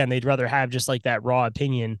again they'd rather have just like that raw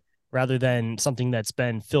opinion rather than something that's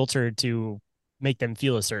been filtered to make them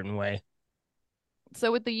feel a certain way.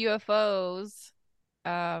 So with the UFOs,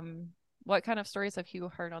 what kind of stories have you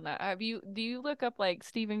heard on that? Do you look up like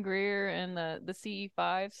Stephen Greer and the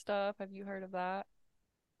CE5 stuff? Have you heard of that?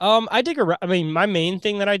 I dig around. I mean, my main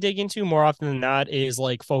thing that I dig into more often than not is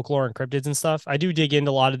like folklore and cryptids and stuff. I do dig into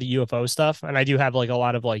a lot of the UFO stuff, and I do have like a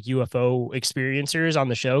lot of like UFO experiencers on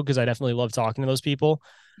the show because I definitely love talking to those people.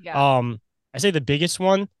 Yeah. Um, I say the biggest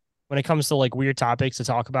one when it comes to like weird topics to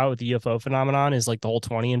talk about with the UFO phenomenon is like the whole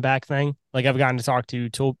 20 and back thing. Like I've gotten to talk to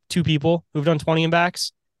two people who've done 20 and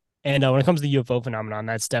backs, and when it comes to the UFO phenomenon,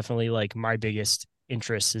 that's definitely like my biggest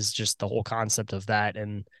interest is just the whole concept of that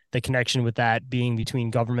and the connection with that being between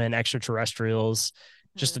government and extraterrestrials,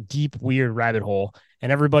 just a Mhm. deep, weird rabbit hole. And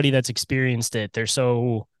everybody that's experienced it, they're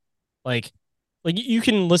so like you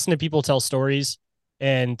can listen to people tell stories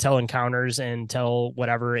and tell encounters and tell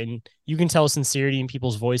whatever, and you can tell sincerity in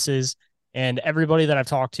people's voices. And everybody that I've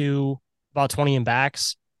talked to about 20 and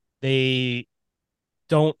backs, they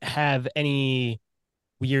don't have any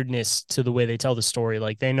weirdness to the way they tell the story.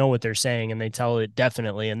 Like they know what they're saying and they tell it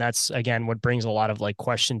definitely. And that's again what brings a lot of like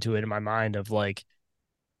question to it in my mind of like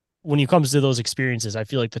when it comes to those experiences, I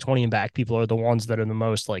feel like the 20 and back people are the ones that are the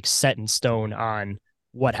most like set in stone on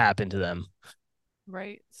what happened to them.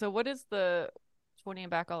 Right. So what is the 20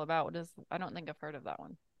 and back all about? I don't think I've heard of that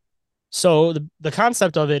one. So the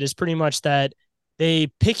concept of it is pretty much that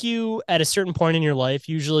they pick you at a certain point in your life,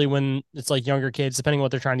 usually when it's like younger kids, depending on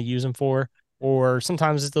what they're trying to use them for, or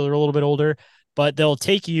sometimes they're a little bit older, but they'll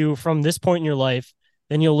take you from this point in your life,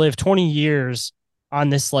 then you'll live 20 years on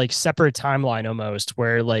this like separate timeline almost,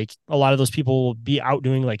 where like a lot of those people will be out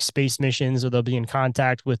doing like space missions or they'll be in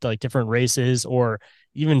contact with like different races, or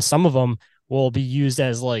even some of them will be used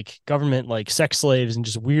as like government like sex slaves and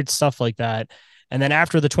just weird stuff like that And then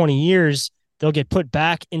after the 20 years, they'll get put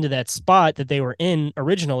back into that spot that they were in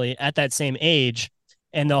originally at that same age.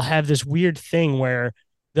 And they'll have this weird thing where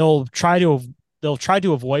they'll try to they'll try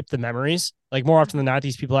to avoid the memories. Like more often than not,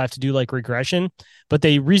 these people have to do like regression. But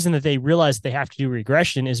the reason that they realize they have to do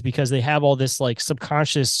regression is because they have all this like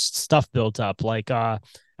subconscious stuff built up. Like I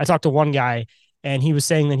talked to one guy and he was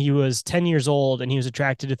saying that he was 10 years old and he was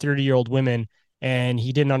attracted to 30-year-old women and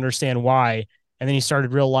he didn't understand why. And then he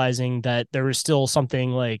started realizing that there was still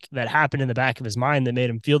something like that happened in the back of his mind that made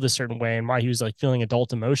him feel this certain way and why he was like feeling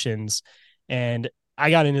adult emotions. And I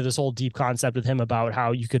got into this whole deep concept with him about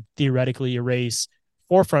how you could theoretically erase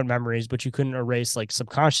forefront memories, but you couldn't erase like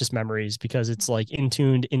subconscious memories because it's like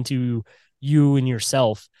intuned into you and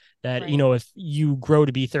yourself. That, you Right. know, if you grow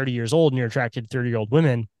to be 30 years old and you're attracted to 30-year-old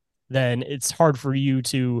women, then it's hard for you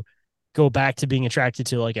to go back to being attracted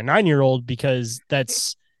to like a 9-year-old because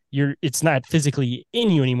that's it's not physically in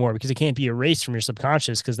you anymore because it can't be erased from your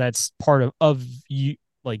subconscious because that's part of you,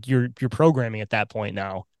 like your programming at that point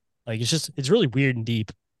now. Like it's really weird and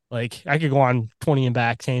deep. Like I could go on 20 and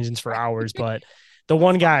back tangents for Right. hours, but the That's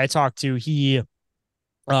one guy fine. I talked to, he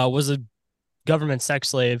was a government sex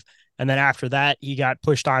slave. And then after that, he got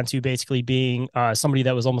pushed onto basically being somebody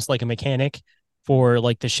that was almost like a mechanic for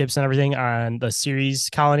like the ships and everything on the Ceres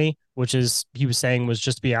colony, which is, he was saying, was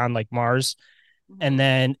just beyond like Mars. And Hmm.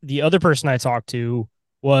 then the other person I talked to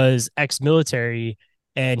was ex-military,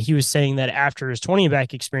 and he was saying that after his 20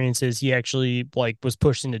 back experiences, he actually like was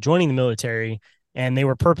pushed into joining the military, and they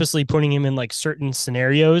were purposely putting him in like certain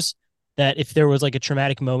scenarios that if there was like a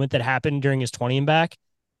traumatic moment that happened during his 20 and back,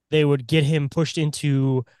 they would get him pushed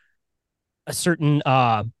into a certain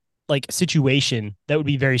like situation that would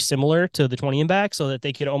be very similar to the 20 and back so that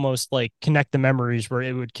they could almost like connect the memories where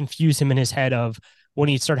it would confuse him in his head of when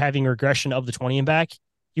he'd start having regression of the 20 and back,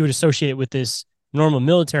 he would associate it with this normal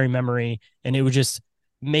military memory and it would just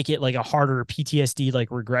make it like a harder PTSD like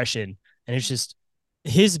regression. And it's just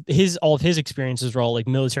his all of his experiences were all like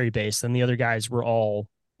military based and the other guys were all,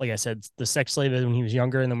 like I said, the sex slave when he was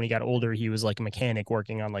younger, and then when he got older he was like a mechanic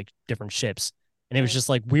working on like different ships. And it was Right. just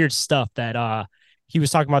like weird stuff that he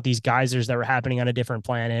was talking about, these geysers that were happening on a different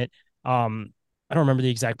planet. I don't remember the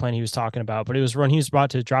exact planet he was talking about, but it was when he was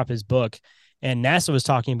about to drop his book and NASA was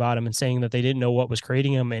talking about him and saying that they didn't know what was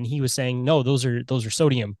creating him, and he was saying no, those are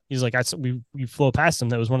sodium. He's like, we flow past them.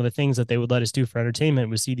 That was one of the things that they would let us do for entertainment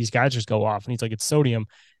was see these geysers go off, and he's like, it's sodium.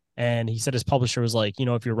 And he said his publisher was like, you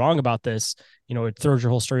know, if you're wrong about this, you know, it throws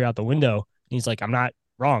your whole story out the window. And he's like, I'm not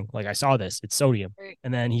wrong. Like I saw this, it's sodium. Right.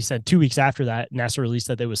 And then he said 2 weeks after that, NASA released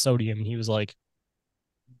that it was sodium, and he was like,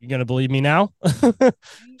 "You gonna believe me now?" Right.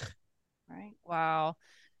 Right. Wow.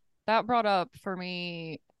 That brought up for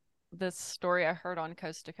me this story I heard on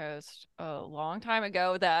Coast to Coast a long time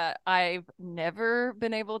ago that I've never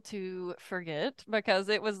been able to forget because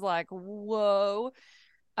it was like, whoa.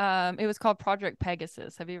 It was called Project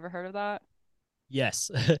Pegasus. Have you ever heard of that? Yes.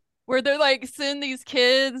 Where they're like send these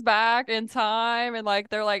kids back in time and like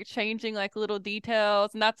they're like changing like little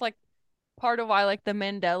details and that's like part of why like the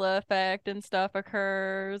Mandela effect and stuff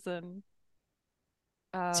occurs and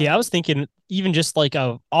See, I was um thinking even just like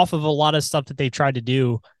off of a lot of stuff that they tried to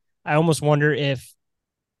do, I almost wonder if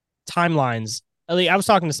timelines. I was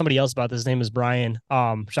talking to somebody else about this. His name is Brian.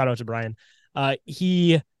 Shout out to Brian.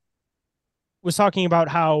 He was talking about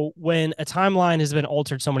how when a timeline has been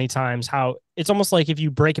altered so many times, how it's almost like if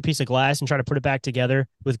you break a piece of glass and try to put it back together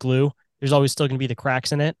with glue, there's always still going to be the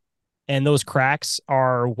cracks in it. And those cracks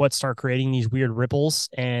are what start creating these weird ripples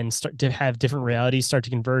and start to have different realities start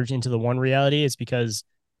to converge into the one reality. It's because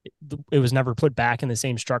it was never put back in the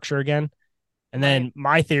same structure again. And right, then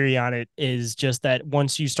my theory on it is just that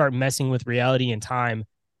once you start messing with reality and time,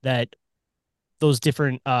 that those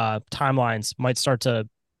different timelines might start to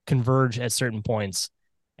converge at certain points.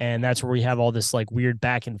 And that's where we have all this like weird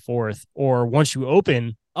back and forth. Or once you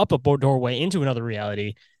open up a doorway into another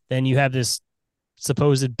reality, then you have this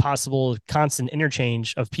supposed possible constant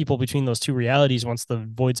interchange of people between those two realities once the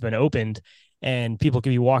void's been opened. And people could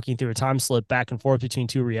be walking through a time slip back and forth between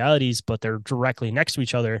two realities, but they're directly next to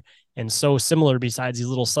each other and so similar, besides these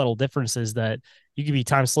little subtle differences, that you could be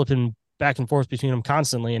time slipping back and forth between them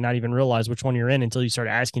constantly and not even realize which one you're in until you start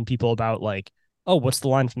asking people about, like, oh, what's the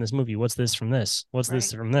line from this movie? What's this from this? What's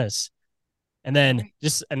this right, from this? And then right.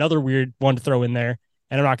 just another weird one to throw in there.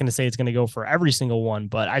 And I'm not going to say it's going to go for every single one,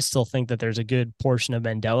 but I still think that there's a good portion of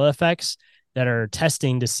Mandela effects that are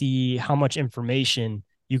testing to see how much information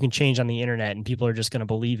you can change on the internet, and people are just going to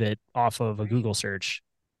believe it off of a Right, Google search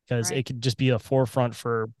because right, it could just be a forefront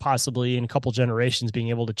for possibly in a couple generations being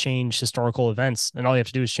able to change historical events. And all you have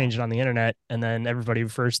to do is change it on the internet, and then everybody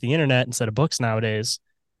refers to the internet instead of books nowadays.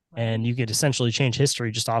 and Right. you could essentially change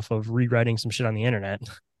history just off of rewriting some shit on the internet.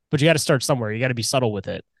 But you got to start somewhere. You got to be subtle with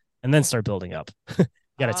it, and then start building up. You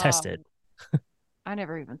got to test it. Um, I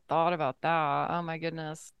never even thought about that. Oh my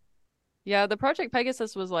goodness. Yeah, the Project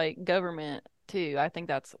Pegasus was like government too. I think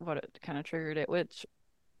that's what it kind of triggered it, which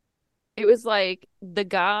it was like the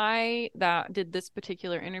guy that did this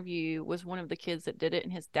particular interview was one of the kids that did it,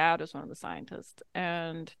 and his dad was one of the scientists.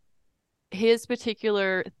 And his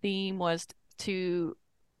particular theme was to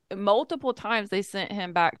multiple times they sent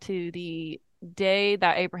him back to the day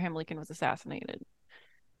that Abraham Lincoln was assassinated.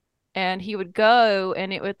 And he would go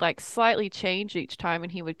and it would like slightly change each time,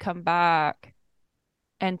 and he would come back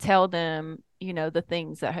and tell them, the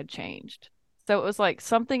things that had changed. So it was like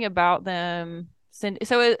something about them. So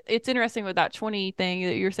it's interesting with that 20 thing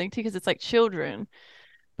that you're saying too, because it's like children,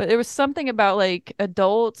 but there was something about like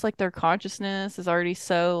adults, like their consciousness is already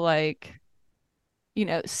so like,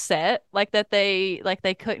 set like that they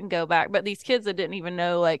couldn't go back. But these kids that didn't even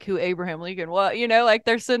know like who Abraham Lincoln was, like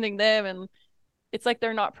they're sending them, and it's like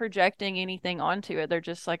they're not projecting anything onto it. They're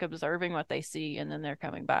just like observing what they see and then they're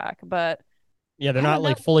coming back. But Yeah, they're I not don't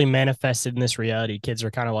know. like fully manifested in this reality. Kids are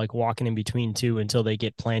kind of like walking in between two until they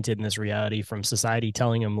get planted in this reality from society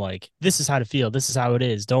telling them like this is how to feel, this is how it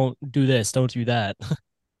is. Don't do this, don't do that.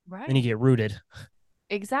 Then you Right. get rooted.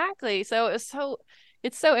 Exactly. So it's so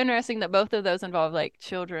interesting that both of those involve like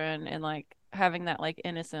children and like having that like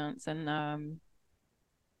innocence, and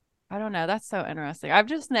I don't know, that's so interesting. I've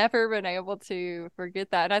just never been able to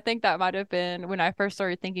forget that. And I think that might have been when I first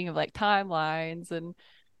started thinking of like timelines and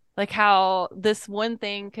like how this one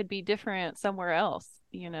thing could be different somewhere else.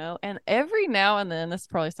 And every now and then, this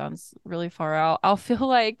probably sounds really far out, I'll feel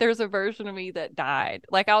like there's a version of me that died.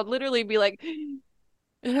 Like I'll literally be like,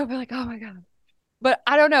 and I'll be like, oh my God. But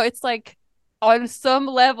I don't know. It's like on some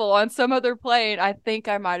level, on some other plane, I think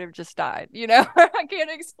I might have just died. I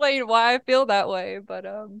can't explain why I feel that way, but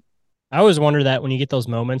I always wonder that when you get those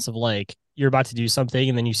moments of like you're about to do something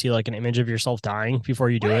and then you see like an image of yourself dying before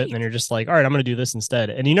you do it, and then right, you're just like, all right, I'm gonna do this instead.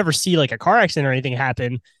 And you never see like a car accident or anything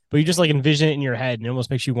happen, but you just like right, envision it in your head, and it almost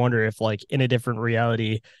makes you wonder if like in a different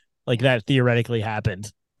reality, like yeah. that theoretically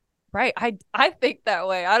happened. Right. I think that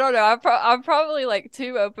way. I don't know. I'm probably like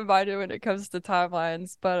too open minded when it comes to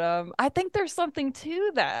timelines, but I think there's something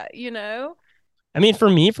to that. I mean, for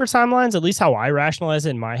me, for timelines, at least how I rationalize it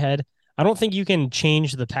in my head, I don't think you can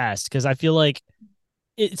change the past because I feel like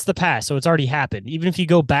it's the past, so it's already happened. Even if you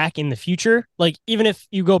go back in the future, like even if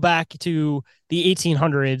you go back to the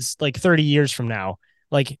 1800s, like 30 years from now,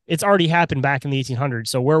 like it's already happened back in the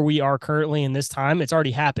 1800s. So where we are currently in this time, it's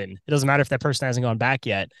already happened. It doesn't matter if that person hasn't gone back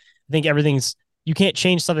yet. I think everything's you can't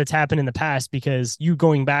change stuff that's happened in the past because you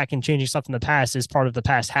going back and changing stuff in the past is part of the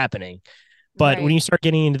past happening. But when you Right. start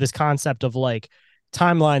getting into this concept of like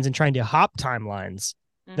timelines and trying to hop timelines,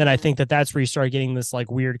 then I Mm-hmm. think that that's where you start getting this like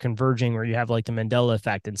weird converging where you have like the Mandela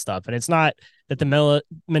effect and stuff. And it's not that the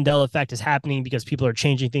Mandela effect is happening because people are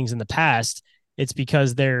changing things in the past. It's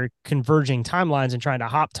because they're converging timelines and trying to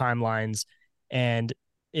hop timelines. And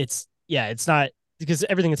it's not because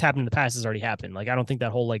everything that's happened in the past has already happened. Like, I don't think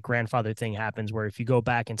that whole like grandfather thing happens where if you go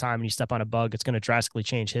back in time and you step on a bug, it's going to drastically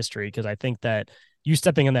change history. Because I think that you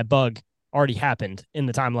stepping on that bug already happened in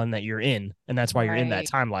the timeline that you're in. And that's why you're in that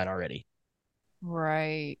Right. timeline already.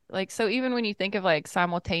 Right. Like, so even when you think of like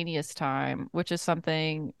simultaneous time, which is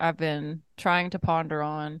something I've been trying to ponder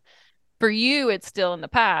on, for you, it's still in the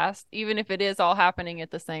past, even if it is all happening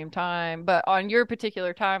at the same time. But on your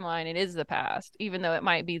particular timeline, it is the past, even though it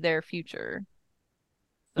might be their future.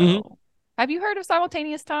 Mm-hmm. So, have you heard of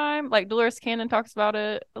simultaneous time? Like Dolores Cannon talks about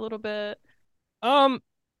it a little bit. Um,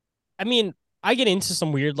 I mean, I get into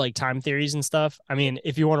some weird like time theories and stuff. I mean,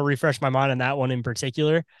 if you want to refresh my mind on that one in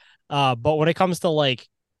particular, but when it comes to like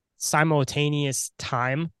simultaneous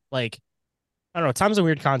time, like I don't know, time's a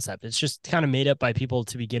weird concept. It's just kind of made up by people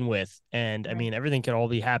to begin with, and I Right. mean, everything could all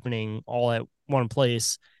be happening all at one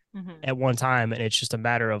place Mm-hmm. at one time, and it's just a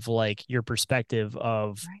matter of like your perspective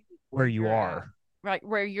of Right. where Where you you're at, are. right?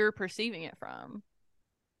 Where you're perceiving it from.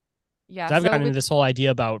 Yeah. So I've So gotten into with, this whole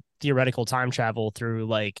idea about theoretical time travel through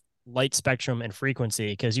like light spectrum and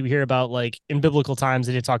frequency because you hear about like in biblical times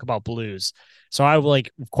they did talk about blues. So I would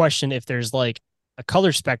like question if there's like a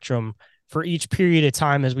color spectrum for each period of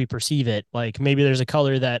time as we perceive it. Like maybe there's a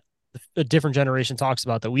color that a different generation talks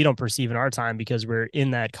about that we don't perceive in our time because we're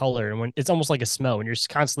in that color. And when it's almost like a smell, when you're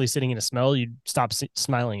constantly sitting in a smell, you stop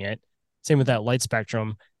smiling it. Same with that light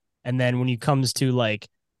spectrum. And then when it comes to like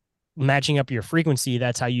matching up your frequency,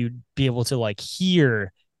 that's how you'd be able to like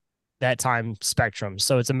hear that time spectrum.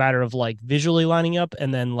 So it's a matter of like visually lining up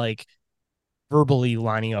and then like verbally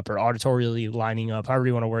lining up or auditorily lining up, however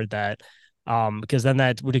you want to word that. Because then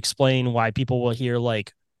that would explain why people will hear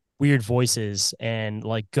like weird voices and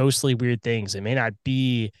like ghostly weird things. It may not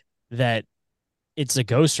be that it's a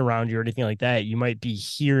ghost around you or anything like that. You might be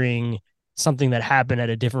hearing something that happened at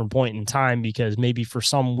a different point in time because maybe for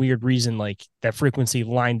some weird reason, like that frequency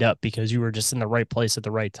lined up because you were just in the right place at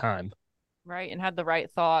the right time. Right, and had the right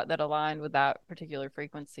thought that aligned with that particular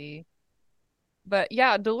frequency. But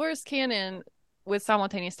yeah, Dolores Cannon with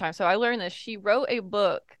Simultaneous Time. So I learned this. She wrote a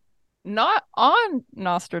book not on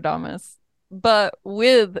Nostradamus, but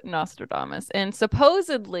with Nostradamus. And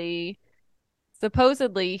supposedly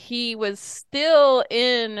he was still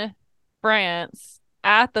in France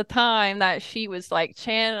at the time that she was like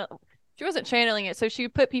she wasn't channeling it, so she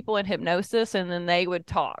would put people in hypnosis and then they would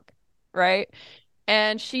talk, right?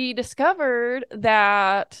 And she discovered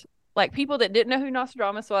that like people that didn't know who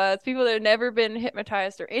Nostradamus was, people that had never been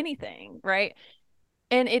hypnotized or anything, right?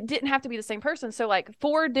 And it didn't have to be the same person. So like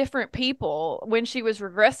four different people, when she was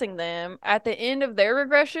regressing them, at the end of their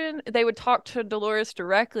regression, they would talk to Dolores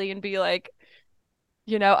directly and be like,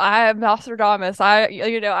 I am Nostradamus.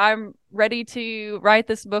 I'm ready to write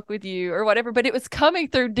this book with you or whatever. But it was coming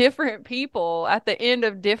through different people at the end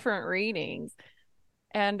of different readings.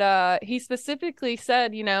 And he specifically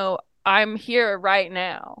said, I'm here right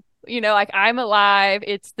now. Like I'm alive.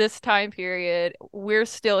 It's this time period. We're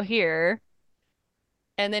still here.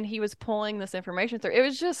 And then he was pulling this information through. It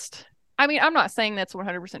was just, I mean, I'm not saying that's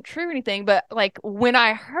 100% true or anything, but like when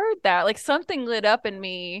I heard that, like something lit up in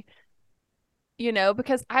me,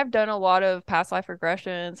 because I've done a lot of past life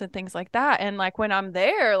regressions and things like that. And like when I'm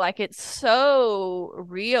there, like it's so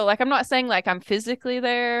real. Like I'm not saying like I'm physically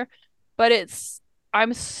there, but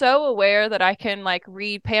I'm so aware that I can like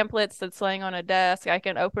read pamphlets that's laying on a desk. I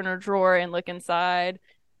can open a drawer and look inside.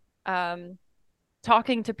 Um,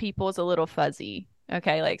 Talking to people is a little fuzzy.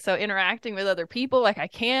 Okay, like so interacting with other people, like I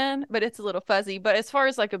can, but it's a little fuzzy. But as far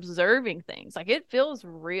as like observing things, like it feels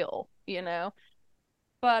real.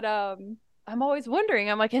 But I'm always wondering,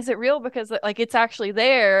 I'm like, is it real? Because like it's actually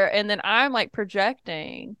there, and then I'm like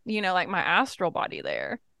projecting, like my astral body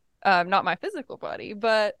there. Not my physical body,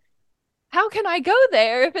 but how can I go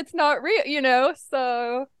there if it's not real?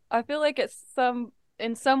 So I feel like it's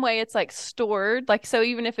in some way it's like stored. Like so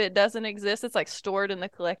even if it doesn't exist, it's like stored in the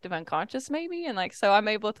collective unconscious maybe. And like so I'm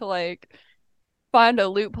able to like find a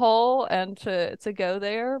loophole and to go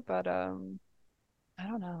there. But I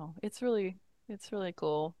don't know. It's really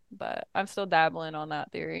cool, but I'm still dabbling on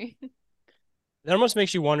that theory. That almost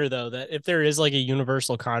makes you wonder though that if there is like a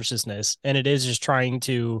universal consciousness and it is just trying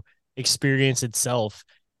to experience itself,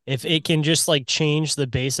 if it can just like change the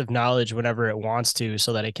base of knowledge whenever it wants to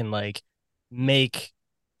so that it can like make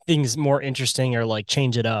things more interesting or like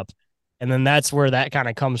change it up. And then that's where that kind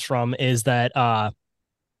of comes from is that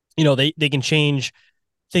they can change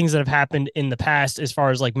things that have happened in the past as far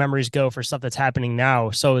as like memories go for stuff that's happening now.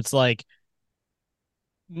 So it's like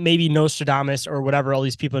maybe Nostradamus or whatever, all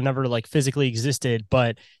these people never like physically existed,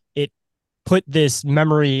 but it put this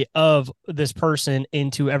memory of this person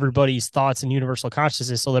into everybody's thoughts and universal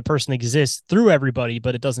consciousness. So that person exists through everybody,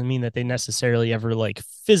 but it doesn't mean that they necessarily ever like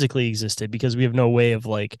physically existed because we have no way of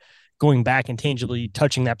like going back and tangibly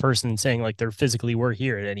touching that person and saying like they're physically were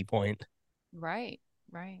here at any point. Right,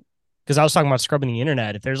 right. Because I was talking about scrubbing the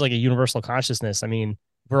internet. If there's like a universal consciousness, I mean,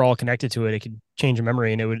 if we're all connected to it. It could change a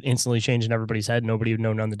memory and it would instantly change in everybody's head. Nobody would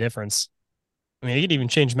know none of the difference. I mean, it could even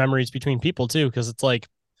change memories between people too, because it's like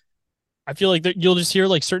I feel like you'll just hear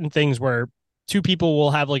like certain things where two people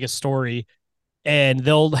will have like a story and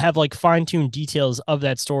they'll have like fine-tuned details of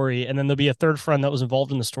that story, and then there'll be a third friend that was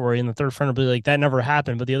involved in the story, and the third friend will be like, that never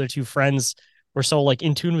happened, but the other two friends were so like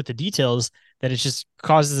in tune with the details that it just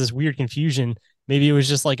causes this weird confusion. Maybe it was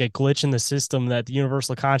just like a glitch in the system that the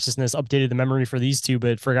universal consciousness updated the memory for these two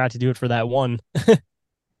but forgot to do it for that one.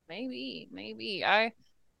 Maybe.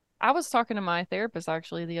 I was talking to my therapist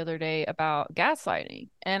actually the other day about gaslighting,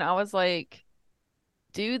 and I was like,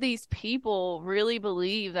 do these people really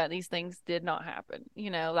believe that these things did not happen?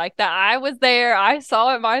 Like that I was there, I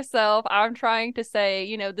saw it myself. I'm trying to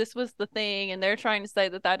say, this was the thing, and they're trying to say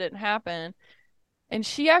that that didn't happen. And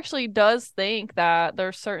she actually does think that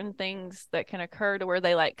there's certain things that can occur to where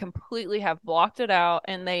they like completely have blocked it out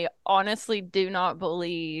and they honestly do not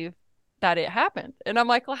believe that it happened. And I'm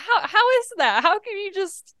like, well, how is that? How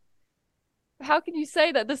can you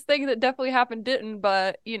say that this thing that definitely happened didn't?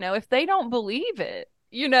 But, if they don't believe it,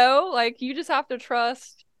 like you just have to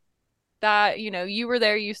trust that, you were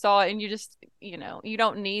there, you saw it, and you just, you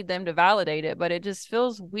don't need them to validate it. But it just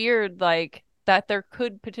feels weird, like that there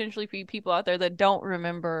could potentially be people out there that don't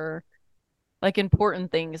remember like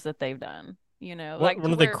important things that they've done. What like one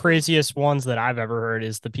to of the where from craziest ones that I've ever heard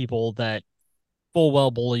is the people that full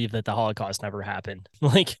well believe that the Holocaust never happened.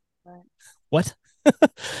 Like, right. what?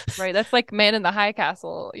 Right, that's like Man in the High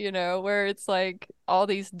Castle, where it's like all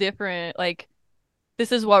these different like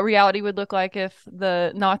this is what reality would look like if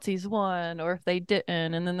the Nazis won or if they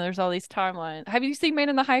didn't, and then there's all these timelines. Have you seen Man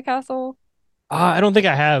in the High Castle? I don't think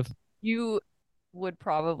I have. You would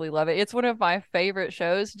probably love it. It's one of my favorite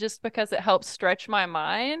shows just because it helps stretch my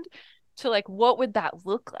mind to like what would that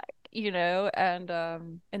look like, and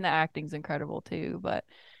the acting's incredible too. But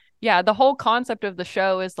yeah, the whole concept of the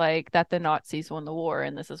show is like that the Nazis won the war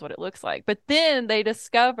and this is what it looks like. But then they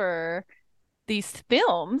discover these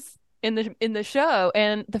films in the show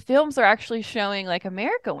and the films are actually showing like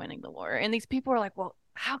America winning the war. And these people are like, "Well,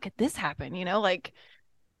 how could this happen?" Like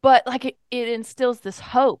but like it instills this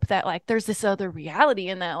hope that like there's this other reality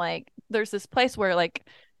and that like there's this place where like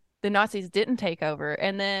the Nazis didn't take over.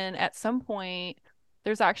 And then at some point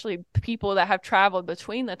there's actually people that have traveled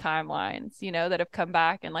between the timelines, that have come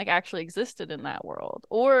back and like actually existed in that world.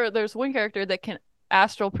 Or there's one character that can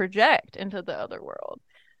astral project into the other world.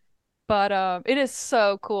 But it is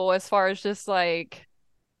so cool as far as just like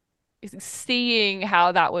seeing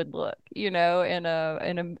how that would look, in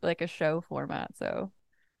a like a show format. So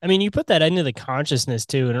I mean, you put that into the consciousness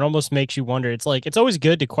too, and it almost makes you wonder. It's like it's always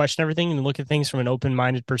good to question everything and look at things from an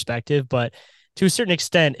open-minded perspective, but to a certain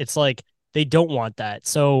extent, it's like they don't want that.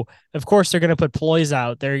 So of course they're gonna put ploys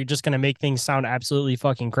out. They're just gonna make things sound absolutely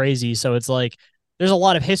fucking crazy. So it's like there's a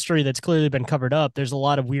lot of history that's clearly been covered up. There's a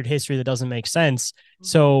lot of weird history that doesn't make sense. mhm.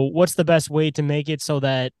 So what's the best way to make it so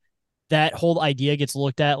that that whole idea gets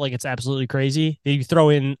looked at like it's absolutely crazy? You throw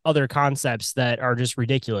in other concepts that are just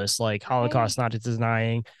ridiculous, like Holocaust Right. not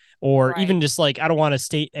denying, or Right. even just like I don't want to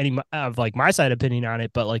state any of like my side opinion on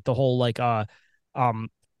it, but like the whole like um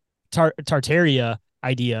Tartaria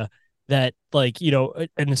idea that like an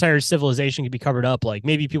entire civilization could be covered up. Like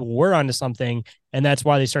maybe people were onto something, and that's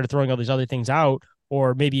why they started throwing all these other things out.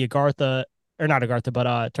 Or maybe Agartha, or not Agartha,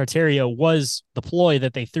 but Tartaria was the ploy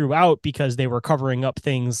that they threw out because they were covering up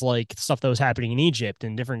things like stuff that was happening in Egypt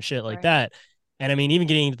and different shit like Right. that. And I mean, even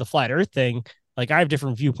getting into the flat Earth thing, like I have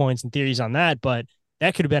different viewpoints and theories on that, but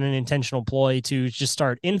that could have been an intentional ploy to just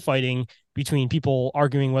start infighting between people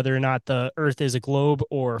arguing whether or not the Earth is a globe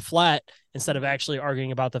or flat, instead of Mhm. actually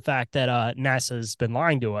arguing about the fact that NASA's been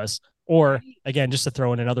lying to us. Or Right. again, just to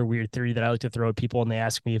throw in another weird theory that I like to throw at people, and they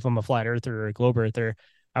ask me if I'm a flat earther or a globe earther.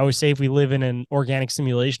 I always say if we live in an organic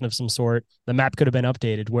simulation of some sort, the map could have been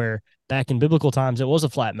updated. Where back in biblical times, it was a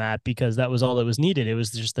flat map because that was all that was needed. It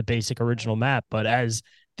was just the basic original Right. map. But as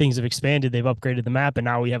things have expanded, they've upgraded the map, and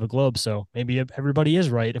now we have a globe. So maybe everybody is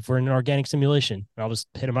right if we're in an organic simulation. I'll just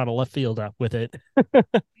hit them out of left field with it.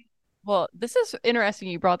 Well, this is interesting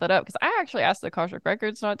you brought that up because I actually asked the Akashic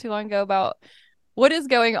Records not too long ago about what is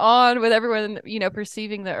going on with everyone,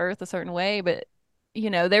 perceiving the earth a certain way. But,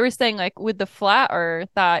 they were saying like with the flat earth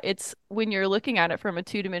that it's when you're looking at it from a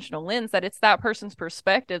two-dimensional lens, that it's that person's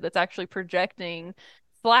perspective that's actually projecting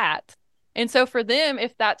flat. And so for them,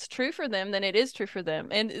 if that's true for them, then it is true for them.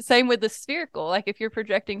 And same with the spherical. Like if you're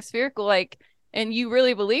projecting spherical, like and you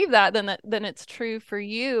really believe that, then it's true for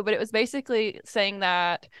you. But it was basically saying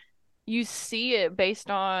that you see it based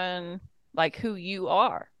on like who you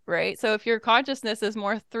are, right? So if your consciousness is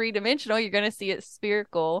more three-dimensional, you're going to see it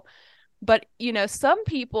spherical. But, some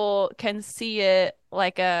people can see it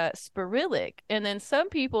like a spiralic, and then some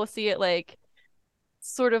people see it like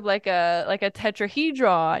sort of like a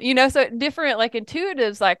tetrahedron, so different like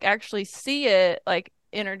intuitives like actually see it like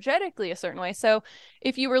energetically a certain way. So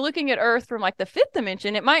if you were looking at Earth from like the fifth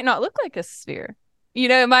dimension, it might not look like a sphere.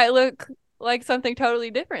 It might look like something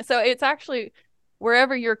totally different. So it's actually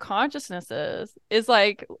wherever your consciousness is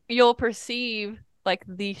like you'll perceive like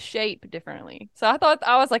the shape differently. So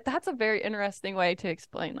I was like, that's a very interesting way to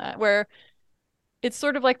explain that, where it's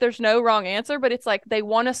sort of like there's no wrong answer, but it's like they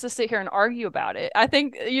want us to sit here and argue about it. I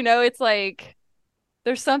think, it's like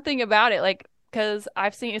there's something about it, like, because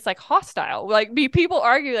I've seen it's like hostile. Like people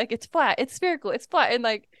argue like it's flat, it's spherical, it's flat, and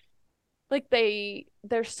like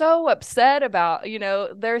they're so upset about,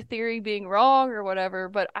 their theory being wrong or whatever.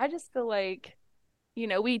 But I just feel like,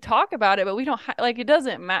 we talk about it, but we don't like it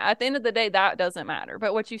doesn't matter. At the end of the day, that doesn't matter.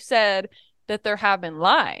 But what you said that there have been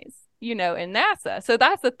lies, in NASA. So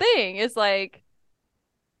that's the thing, is like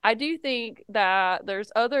I do think that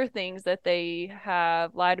there's other things that they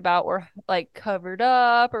have lied about or like covered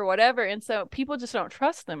up or whatever. And so people just don't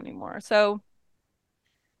trust them anymore. So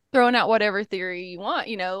throwing out whatever theory you want,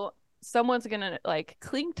 someone's going to like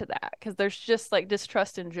cling to that because there's just like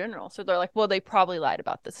distrust in general. So they're like, well, they probably lied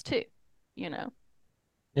about this too, you know?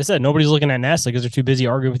 I said nobody's looking at NASA because they're too busy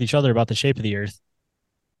arguing with each other about the shape of the Earth.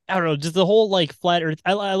 I don't know, just the whole like flat Earth.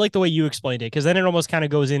 I like the way you explained it because then it almost kind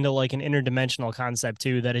of goes into like an interdimensional concept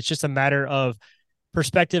too. That it's just a matter of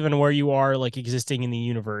perspective and where you are like existing in the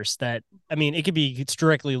universe. That I mean, it could be it's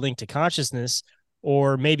directly linked to consciousness,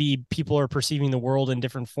 or maybe people are perceiving the world in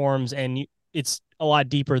different forms, and it's a lot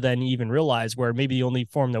deeper than you even realize. Where maybe the only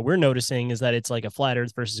form that we're noticing is that it's like a flat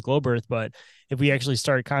Earth versus globe Earth. But if we actually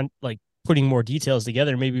start like putting more details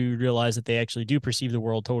together, maybe we realize that they actually do perceive the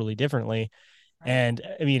world totally differently. Right. And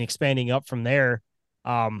I mean, expanding up from there,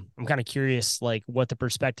 I'm kind of curious, like what the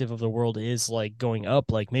perspective of the world is like going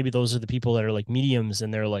up. Like maybe those are the people that are like mediums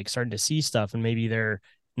and they're like starting to see stuff, and maybe they're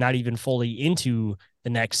not even fully into the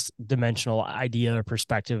next dimensional idea or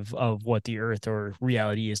perspective of what the Earth or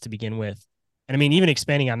reality is to begin with. And I mean, even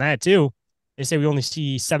expanding on that too, they say we only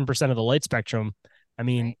see 7% of the light spectrum. I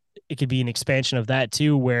mean, Right. it could be an expansion of that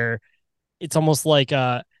too, where it's almost like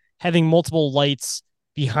having multiple lights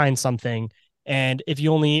behind something. And if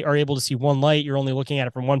you only are able to see one light, you're only looking at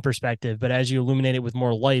it from one perspective. But as you illuminate it with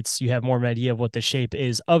more lights, you have more of an idea of what the shape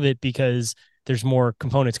is of it because there's more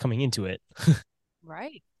components coming into it.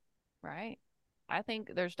 Right. Right. I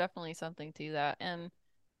think there's definitely something to that. And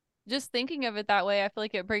just thinking of it that way, I feel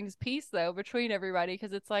like it brings peace though between everybody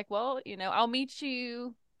because it's like, well, I'll meet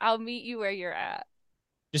you where you're at.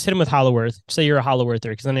 Just hit them with Hollow Earth. Say you're a Hollow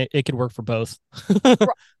Earther because then it could work for both.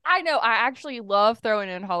 I know I actually love throwing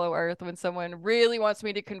in Hollow Earth when someone really wants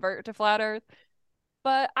me to convert to Flat Earth,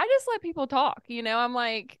 but I just let people talk, I'm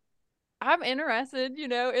like, I'm interested,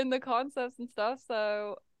 in the concepts and stuff.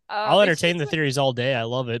 So I'll it's entertain just the theories all day. I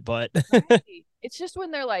love it, but right. It's just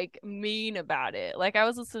when they're like mean about it. Like I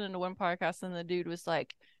was listening to one podcast and the dude was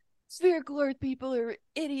like, spherical earth people are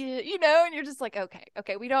idiot, and you're just like, okay,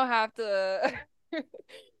 okay, we don't have to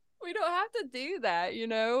we don't have to do that,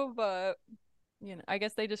 but I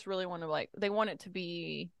guess they just really want to like they want it to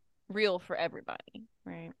be real for everybody,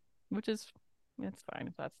 right? Which is it's fine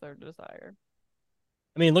if that's their desire.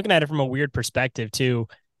 I mean, looking at it from a weird perspective too,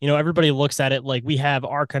 everybody looks at it like we have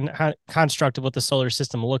our construct of what the solar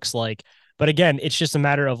system looks like. But again, it's just a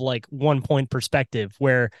matter of like 1 point perspective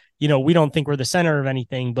where, we don't think we're the center of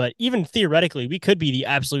anything, but even theoretically, we could be the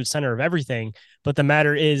absolute center of everything. But the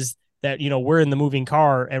matter is that, we're in the moving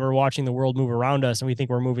car and we're watching the world move around us and we think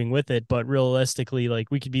we're moving with it. But realistically, like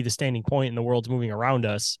we could be the standing point and the world's moving around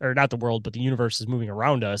us, or not the world, but the universe is moving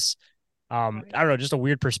around us. I Right. don't know, just a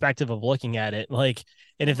weird perspective of looking at it. Like,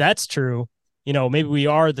 and if Mm-hmm. that's true, maybe we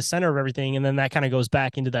are the center of everything, and then that kind of goes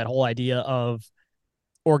back into that whole idea of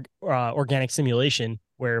organic simulation,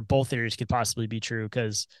 where both theories could possibly be true.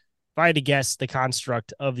 Because if I had to guess the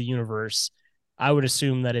construct of the universe, I would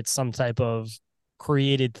assume that it's some type of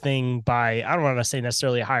created thing by I don't want to say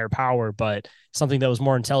necessarily a higher power, but something that was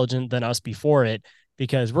more intelligent than us before it.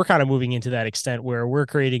 Because we're kind of moving into that extent where we're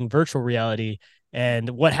creating virtual reality. And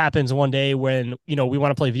what happens one day when we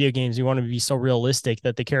want to play video games, we want to be so realistic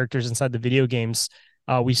that the characters inside the video games,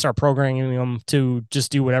 we start programming them to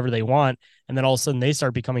just do whatever they want, and then all of a sudden they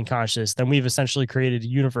start becoming conscious. Then we've essentially created a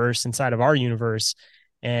universe inside of our universe.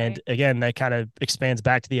 And Right. again, that kind of expands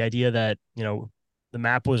back to the idea that the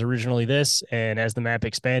map was originally this, and as the map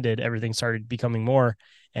expanded, everything started becoming more.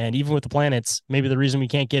 And even with the planets, maybe the reason we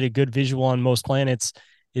can't get a good visual on most planets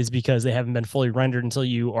is because they haven't been fully rendered until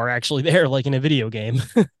you are actually there, like in a video game.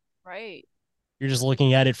 Right. You're just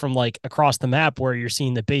looking at it from like across the map where you're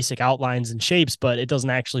seeing the basic outlines and shapes, but it doesn't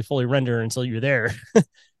actually fully render until you're there.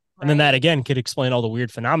 And then that Right. again could explain all the weird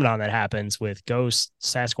phenomenon that happens with ghosts,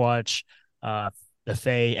 Sasquatch, uh, the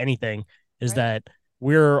Fae, anything. Is Right. that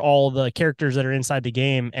we're all the characters that are inside the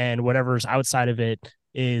game, and whatever's outside of it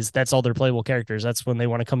is that's all their playable characters. That's when they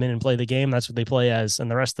want to come in and play the game. That's what they play as,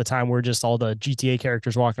 and the rest of the time we're just all the GTA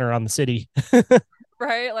characters walking around the city.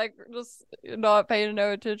 Right. Like just not paying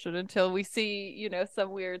no attention until we see,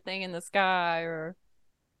 some weird thing in the sky or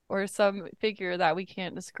some figure that we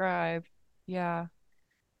can't describe. Yeah.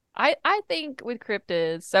 I think with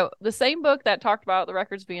cryptids, so the same book that talked about the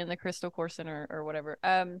records being the crystal core center or whatever,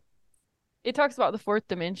 it talks about the fourth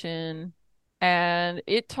dimension, and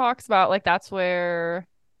it talks about like that's where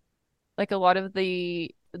like a lot of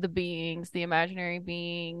the beings, the imaginary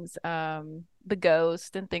beings, the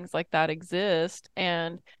ghost and things like that exist.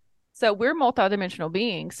 And so we're multidimensional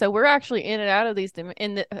beings. So we're actually in and out of these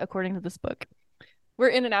according to this book. We're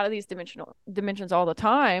in and out of these dimensional dimensions all the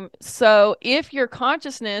time. So if your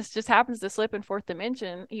consciousness just happens to slip in fourth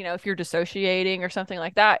dimension, if you're dissociating or something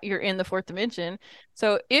like that, you're in the fourth dimension.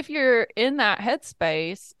 So if you're in that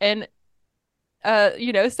headspace and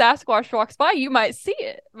Sasquatch walks by, you might see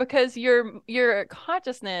it because your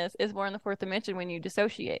consciousness is more in the fourth dimension when you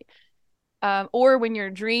dissociate. Or when you're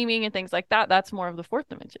dreaming and things like that, that's more of the fourth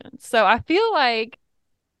dimension. So I feel like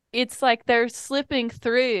it's like they're slipping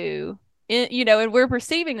through and we're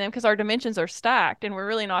perceiving them because our dimensions are stacked and we're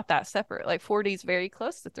really not that separate. Like 4D is very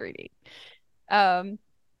close to 3D. Um,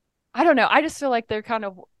 I don't know. I just feel like they're kind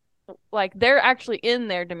of like they're actually in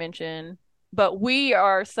their dimension, but we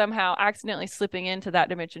are somehow accidentally slipping into that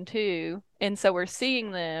dimension too. And so we're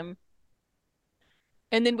seeing them.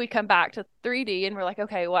 And then we come back to 3D and we're like,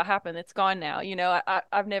 okay, what happened? It's gone now.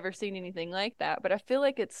 I've never seen anything like that, but I feel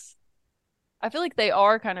like they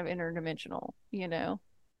are kind of interdimensional.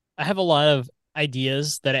 I have a lot of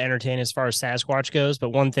ideas that I entertain as far as Sasquatch goes, but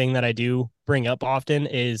one thing that I do bring up often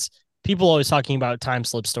is people always talking about time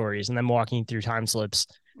slip stories and them walking through time slips.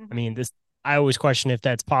 I Mm-hmm. mean, this I always question if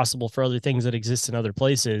that's possible for other things that exist in other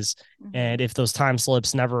places. Mm-hmm. And if those time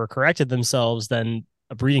slips never corrected themselves, then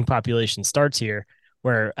a breeding population starts here.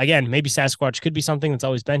 Where again, maybe Sasquatch could be something that's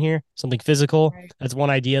always been here, something physical. Right. That's one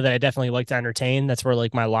idea that I definitely like to entertain. That's where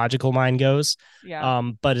like my logical mind goes. Yeah.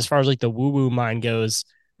 But as far as like the woo woo mind goes,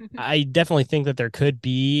 I definitely think that there could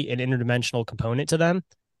be an interdimensional component to them,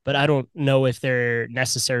 but I Right. don't know if they're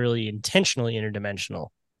necessarily intentionally interdimensional.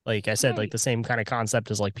 Like I said, like Right. the same kind of concept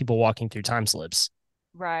as like people walking through time slips.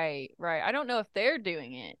 Right. Right. I don't know if they're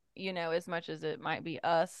doing it, as much as it might be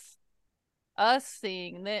us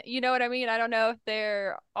seeing that. You know what I mean? I don't know if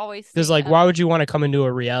they're always Because seeing like, us. why would you want to come into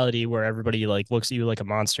a reality where everybody like looks at you like a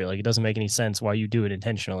monster? Like, it doesn't make any sense why you do it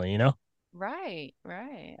intentionally, you know? Right.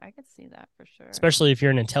 Right. I could see that for sure. Especially if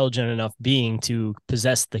you're an intelligent enough being to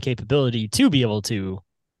possess the capability to be able to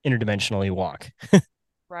interdimensionally walk.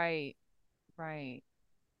 Right. Right.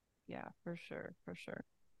 Yeah, for sure. For sure.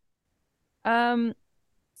 Um,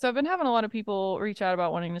 so I've been having a lot of people reach out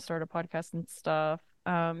about wanting to start a podcast and stuff.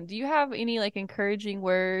 Do you have any like encouraging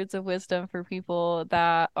words of wisdom for people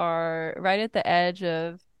that are right at the edge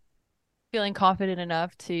of feeling confident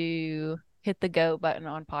enough to hit the go button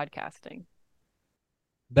on podcasting?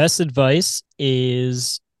 Best advice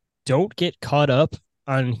is don't get caught up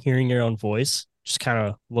on hearing your own voice. Just kind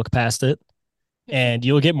of look past it and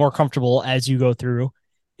you'll get more comfortable as you go through.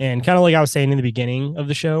 And kind of like I was saying in the beginning of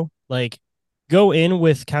the show, like go in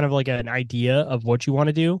with kind of like an idea of what you want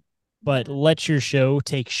to do, but Mhm. let your show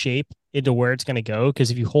take shape into where it's going to go. Because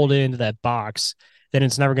if you hold it into that box, then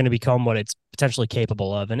it's never going to become what it's potentially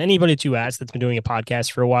capable of. And anybody that you ask that's been doing a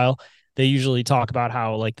podcast for a while, they usually talk about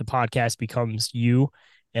how like the podcast becomes you.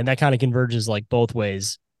 And that kind of converges like both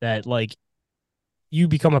ways that like you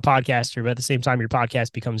become a podcaster, but at the same time, your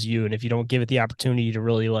podcast becomes you. And if you don't give it the opportunity to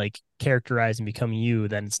really like characterize and become you,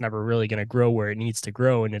 then it's never really going to grow where it needs to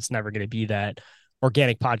grow. And it's never going to be that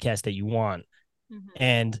organic podcast that you want. Mhm.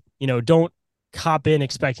 And, don't hop in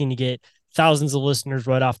expecting to get thousands of listeners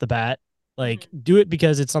right off the bat. Like, Mhm. do it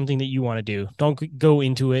because it's something that you want to do. Don't go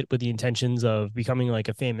into it with the intentions of becoming like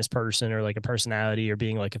a famous person or like a personality or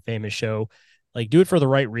being like a famous show. Like, do it for the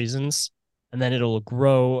right reasons, and then it'll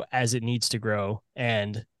grow as it needs to grow.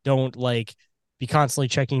 And don't like be constantly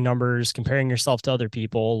checking numbers, comparing yourself to other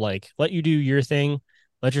people. Like, let you do your thing,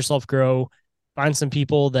 let yourself grow, find some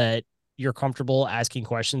people that you're comfortable asking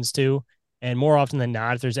questions to, and more often than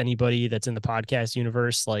not, if there's anybody that's in the podcast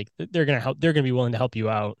universe, like they're gonna help, they're gonna be willing to help you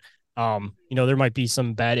out. There might be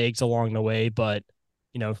some bad eggs along the way, but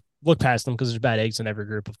you know, look past them because there's bad eggs in every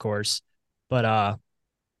group, of course. But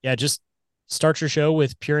yeah, just start your show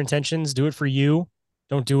with pure intentions. Do it for you.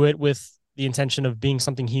 Don't do it with the intention of being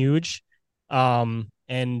something huge.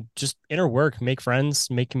 And just inner work, make friends,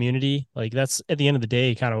 make community. Like that's at the end of the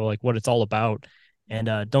day, kind of like what it's all about. And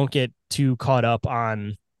Mhm. don't get too caught up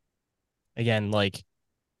on again, like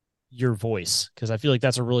your voice, because I feel like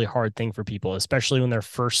that's a really hard thing for people, especially when they're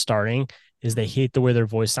first starting, is they Mhm. hate the way their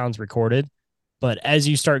voice sounds recorded. But as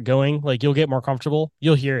you start going, like you'll get more comfortable.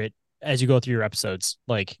 You'll hear it as you go through your episodes.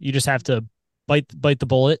 Like you just have to bite the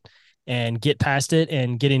bullet and get past it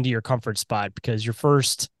and get into your comfort spot because your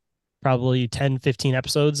first probably 10, 15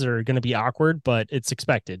 episodes are going to be awkward, but it's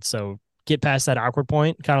expected. So get past that awkward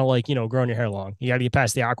point, kind of like, growing your hair long. You got to get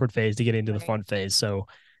past the awkward phase to get into the Right. fun phase. So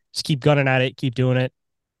just keep gunning at it, keep doing it,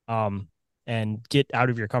 um, and get out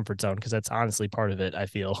of your comfort zone because that's honestly part of it, I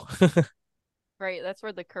feel. Right. That's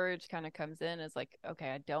where the courage kind of comes in is like, okay,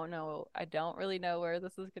 I don't know. I don't really know where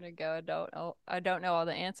this is going to go. I don't know all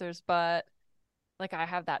the answers, but like I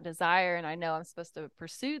have that desire and I know I'm supposed to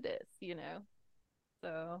pursue this.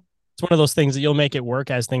 So, It's one of those things that you'll make it work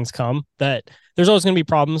as things come. That there's always going to be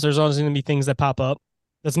problems. There's always going to be things that pop up.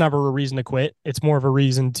 That's never a reason to quit. It's more of a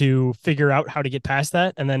reason to figure out how to get past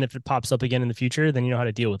that. And then if it pops up again in the future, then you know how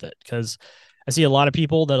to deal with it. Because I see a lot of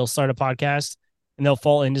people that'll start a podcast and they'll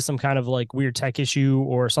fall into some kind of like weird tech issue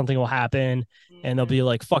or something will happen and they'll Hmm. be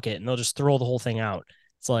like, fuck it. And they'll just throw the whole thing out.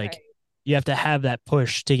 It's like, Right. you have to have that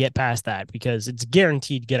push to get past that because it's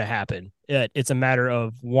guaranteed going to happen. It's a matter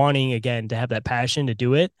of wanting, again, to have that passion to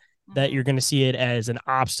do it, that Hmm. you're going to see it as an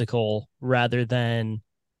obstacle rather than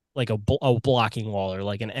like a blocking wall or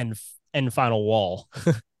like an end final wall.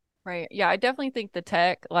 Right. Yeah, I definitely think the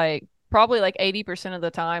tech, like probably like 80% of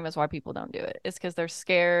the time is why people don't do it. It's because they're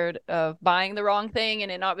scared of buying the wrong thing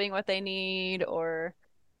and it not being what they need, or,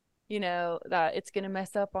 that it's going to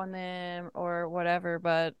mess up on them or whatever.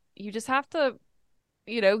 But you just have to,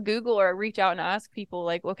 Google or reach out and ask people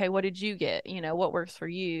like, okay, what did you get? What works for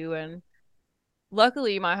you? And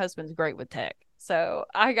luckily my husband's great with tech. So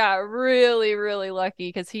I got really, really lucky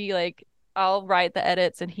because he like I'll write the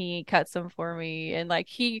edits and he cuts them for me. And like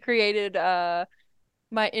he created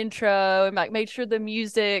my intro and like made sure the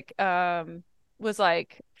music was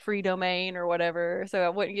like free domain or whatever. So I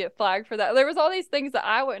wouldn't get flagged for that. There was all these things that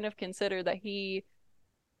I wouldn't have considered that he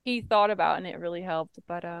thought about, and it really helped.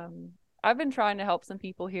 But I've been trying to help some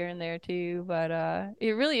people here and there too, but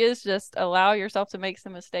it really is just allow yourself to make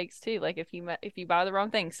some mistakes too. Like if you buy the wrong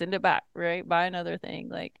thing, send it back, right? Buy another thing.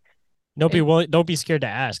 Like it Don't be scared to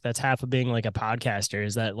ask. That's half of being like a podcaster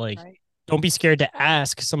is that like right. don't be scared to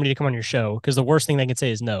ask somebody to come on your show because the worst thing they can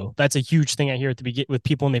say is no. That's a huge thing I hear at the begin with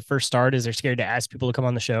people when they first start is they're scared to ask people to come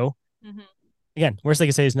on the show. Hmm. Again, worst they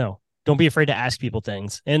can say is no. Don't be afraid to ask people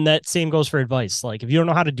things. And that same goes for advice. Like if you don't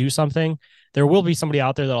know how to do something, there will be somebody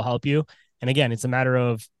out there that'll help you. And again, it's a matter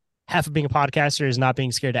of half of being a podcaster is not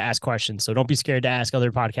being scared to ask questions. So don't be scared to ask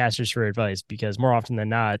other podcasters for advice because more often than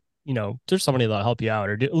not, there's somebody that'll help you out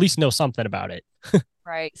or at least know something about it.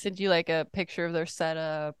 Right. Send you like a picture of their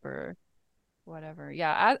setup or whatever.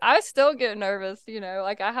 Yeah, I still get nervous,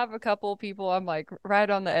 like I have a couple people I'm like right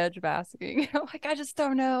on the edge of asking. I'm like, I just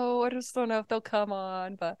don't know. I just don't know if they'll come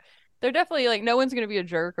on, but they're definitely like no one's gonna be a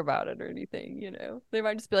jerk about it or anything. They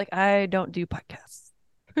might just be like, I don't do podcasts.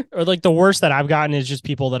 Or like the worst that I've gotten is just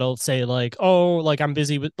people that'll say like, "Oh, like I'm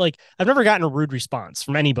busy with like I've never gotten a rude response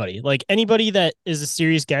from anybody. Like anybody that is a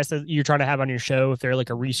serious guest that you're trying to have on your show, if they're like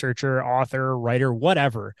a researcher, author, writer,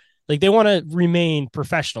 whatever, like they want to remain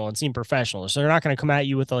professional and seem professional. So they're not going to come at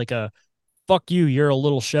you with like a fuck you, you're a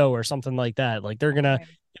little show or something like that. Like they're gonna Right.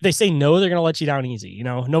 if they say no, they're gonna let you down easy.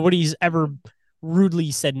 Nobody's ever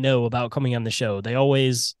rudely said no about coming on the show. They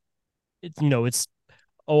always it's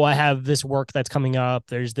oh, I have this work that's coming up.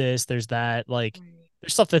 There's this, there's that. Like, Right.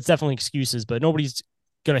 there's stuff that's definitely excuses, but nobody's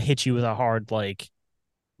gonna hit you with a hard like,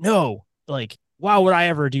 no, like, why would I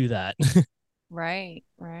ever do that? Right,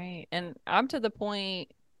 right. And I'm to the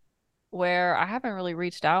point where I haven't really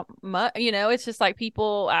reached out much. It's just like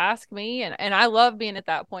people ask me, and I love being at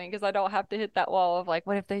that point because I don't have to hit that wall of like,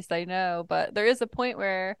 what if they say no? But there is a point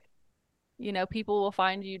where people will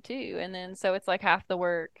find you too. And then so it's like half the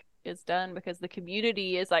work is done because the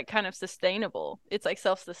community is like kind of sustainable. It's like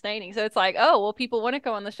self-sustaining. So it's like, oh, well, people want to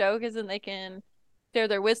come on the show because then they can share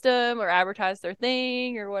their wisdom or advertise their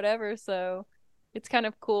thing or whatever. So it's kind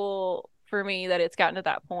of cool for me that it's gotten to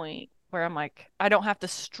that point where I'm like, I don't have to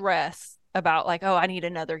stress about like, oh, I need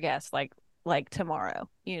another guest like tomorrow.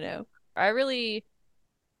 I really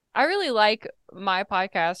I really like my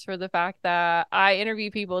podcast for the fact that I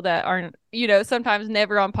interview people that aren't, sometimes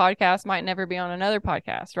never on podcasts, might never be on another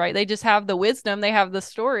podcast, right? They just have the wisdom, they have the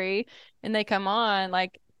story, and they come on.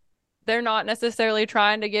 Like, they're not necessarily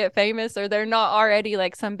trying to get famous or they're not already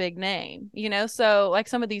like some big name. So, like,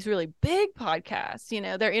 some of these really big podcasts,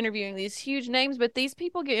 they're interviewing these huge names, but these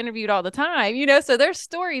people get interviewed all the time, so their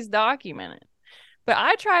stories documented. But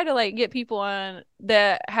I try to like get people on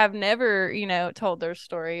that have never, told their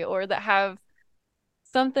story or that have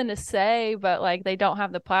something to say, but like they don't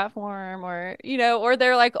have the platform or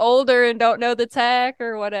they're like older and don't know the tech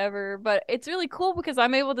or whatever. But it's really cool because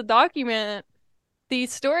I'm able to document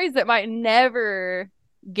these stories that might never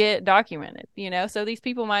get documented. So these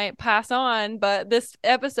people might pass on, but this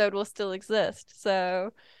episode will still exist.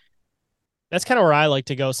 So, That's kind of where I like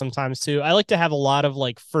to go sometimes too. I like to have a lot of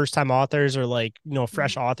like first time authors or like,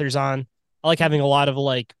 fresh mhm, authors on. I like having a lot of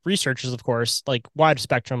like researchers, of course, like wide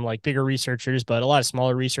spectrum, like bigger researchers, but a lot of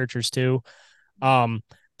smaller researchers too. Um,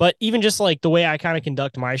 but even just like the way I kind of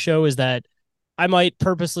conduct my show is that I might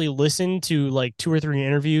purposely listen to like two or three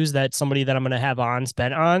interviews that somebody that I'm going to have on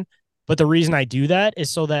spent on. But the reason I do that is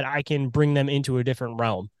so that I can bring them into a different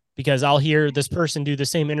realm because I'll hear this person do the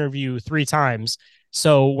same interview three times.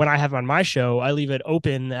 So when I have on my show, I leave it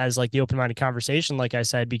open as like the open minded conversation, like I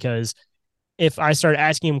said, because if I start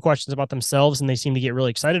asking them questions about themselves and they seem to get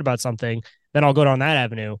really excited about something, then I'll go down that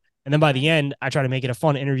avenue. And then by the Right. end, I try to make it a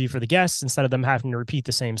fun interview for the guests instead of them having to repeat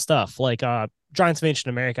the same stuff. Like Giants of Ancient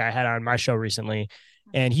America, I had on my show recently,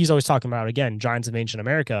 and he's always talking about, again, Giants of Ancient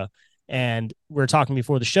America. And we are talking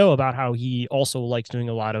before the show about how he also likes doing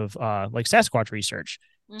a lot of like Sasquatch research.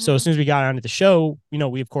 So as Mm-hmm. soon as we got onto the show,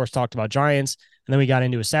 we of course talked about giants, and then we got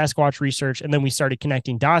into his Sasquatch research, and then we started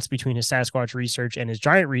connecting dots between his Sasquatch research and his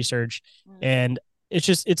giant research. Mm-hmm. And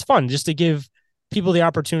it's fun just to give people the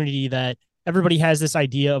opportunity that everybody has this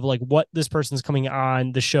idea of like what this person's coming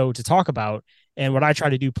on the show to talk about. And what I try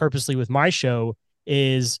to do purposely with my show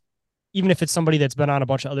is, even if it's somebody that's been on a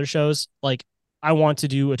bunch of other shows, like I want to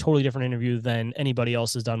do a totally different interview than anybody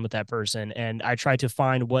else has done with that person. And I try to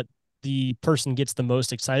find what the person gets the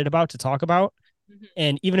most excited about to talk about. Mm-hmm.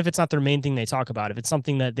 And even if it's not their main thing they talk about, if it's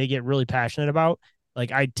something that they get really passionate about,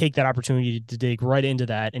 like I take that opportunity to dig right into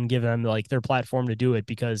that and give them like their platform to do it.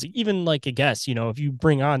 Because even like a guest, if you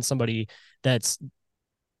bring on somebody that's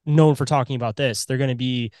known for talking about this, they're going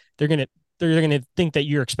to they're going to think that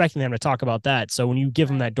you're expecting them to talk about that. So when you give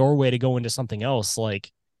them Right. that doorway to go into something else,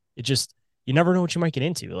 like it just, you never know what you might get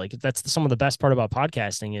into. Like that's some of the best part about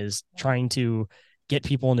podcasting is Yeah. trying to get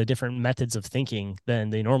people into different methods of thinking than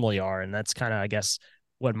they normally are. And that's kind of, I guess,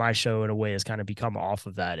 what my show in a way has kind of become off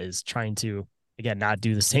of, that is trying to, again, not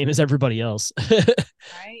do the same as everybody else.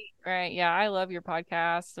 Right. Right. Yeah, I love your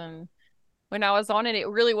podcast, and when I was on it, it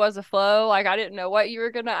really was a flow. Like I didn't know what you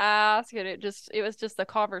were gonna ask, and it was just a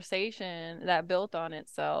conversation that built on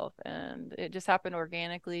itself, and it just happened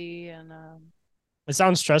organically. And It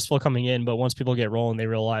sounds stressful coming in, but once people get rolling, they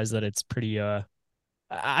realize that it's pretty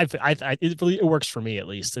it works for me, at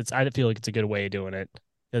least. I feel like it's a good way of doing it,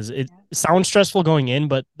 because it yeah. sounds stressful going in,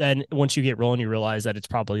 but then once you get rolling, you realize that it's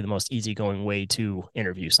probably the most easygoing way to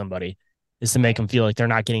interview somebody, is to make Right. them feel like they're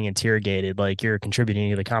not getting interrogated, like you're contributing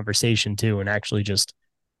to the conversation too, and actually just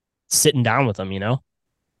sitting down with them.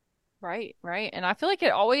 Right, right. And I feel like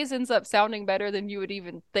it always ends up sounding better than you would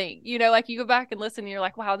even think. Like you go back and listen and you're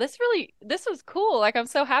like, wow, this was cool. Like I'm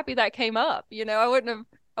so happy that came up.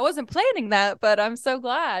 I wasn't planning that, but I'm so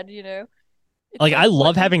glad. It's Like like I what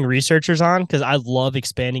love you, having researchers on because I love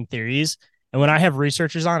expanding theories. And when I Mhm. have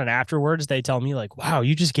researchers on and afterwards they tell me like, "Wow,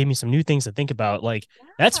 you just gave me some new things to think about." Like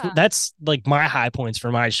Yeah, that's like my high points for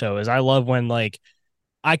my show, is I love when like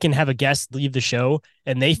I can have a guest leave the show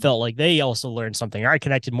and they Mhm. felt like they also learned something. Or I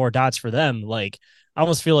connected more dots for them. Like I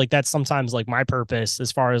almost feel like that's sometimes like my purpose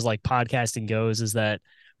as far as like podcasting goes, is that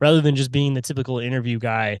rather than just being the typical interview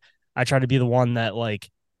guy, I try to be the one that like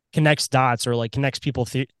connects dots or like connects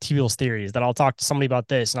people's theories. That I'll talk to somebody about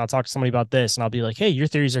this and I'll talk to somebody about this and I'll be like, hey, your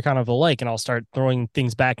theories are kind of alike, and I'll start throwing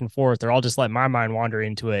things back and forth, or I'll just let my mind wander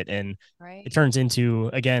into it, and it right. turns into,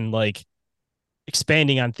 again, like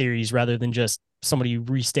expanding on theories rather than just somebody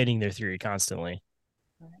restating their theory constantly.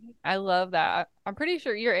 Right. I love that. I'm pretty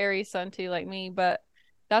sure you're Aries sun too, like me, but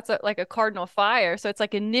that's like a cardinal fire. So it's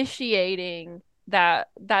like initiating that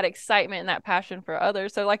excitement and that passion for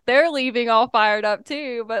others. So like they're leaving all fired up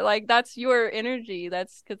too, but like that's your energy.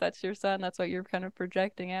 That's because that's your sun. That's what you're kind of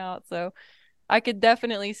projecting out. So I could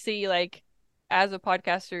definitely see like as a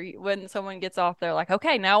podcaster when someone gets off, they're like,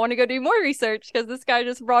 okay, now I want to go do more research because this guy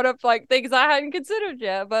just brought up like things I hadn't considered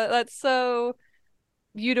yet. But that's so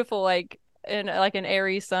beautiful, like in like an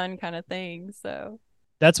Aries sun kind of thing. So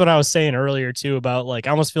That's what I was saying earlier too, about like I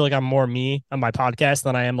almost feel like I'm more me on my podcast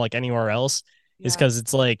than I am like anywhere else, is yeah, because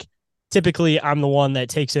it's like typically I'm the one that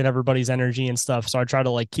takes in everybody's energy and stuff. So I try to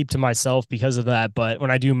like keep to myself because of that. But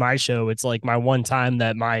when I do my show, it's like my one time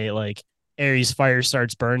that my like Aries fire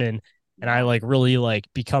starts burning, and I yeah, like really like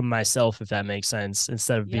become myself, if that makes sense,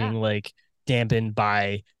 instead of yeah. being like dampened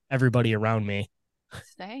by everybody around me.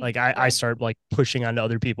 Like Same. I Yeah. start like pushing onto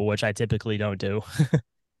other people, which I typically don't do.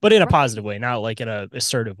 But in a Right. positive way, not like in a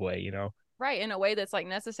assertive way. Right. In a way that's like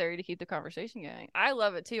necessary to keep the conversation going. I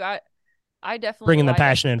love it too. I definitely Bringing the like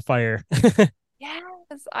passion and fire.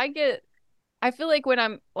 yes, I feel like when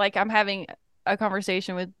I'm having a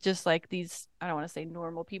conversation with just like these, I don't want to say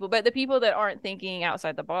normal people, but the people that aren't thinking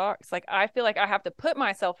outside the box, like I feel like I have to put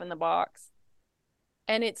myself in the box,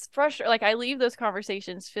 and it's frustrating. Like I leave those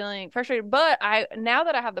conversations feeling frustrated, but I now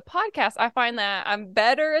that I have the podcast, I find that I'm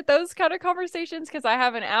better at those kind of conversations because I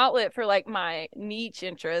have an outlet for like my niche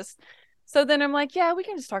interest. So then I'm like, yeah, we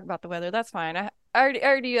can just talk about the weather. That's fine. I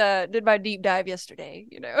already did my deep dive yesterday.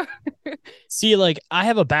 See, like I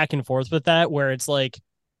have a back and forth with that where it's like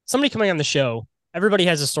somebody coming on the show, everybody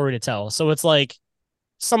has a story to tell. So it's like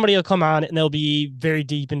somebody will come on and they'll be very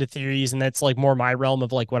deep into theories, and that's like more my realm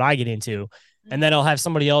of like what I get into. And then Mhm. I'll have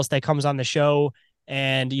somebody else that comes on the show,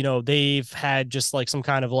 and they've had just like some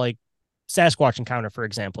kind of like Sasquatch encounter, for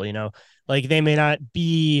example. Like they may not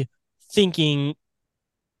be thinking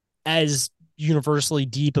as universally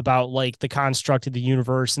deep about like the construct of the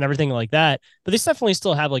universe and everything like that, but they definitely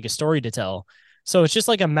still have like a story to tell. So it's just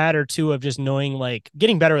like a matter too of just knowing, like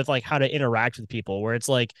getting better with like how to interact with people, where it's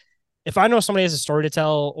like if I know somebody has a story to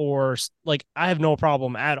tell, or like I have no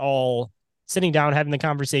problem at all sitting down, having the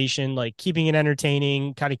conversation, like keeping it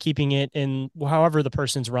entertaining, kind of keeping it in however the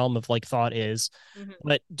person's realm of like thought is. Hmm.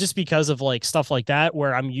 But just because of like stuff like that,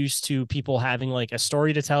 where I'm used to people having like a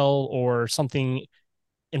story to tell or something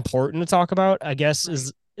important to talk about, I guess, Right.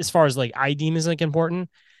 is as far as like I deem is like important,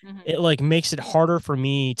 Hmm. it like makes it harder for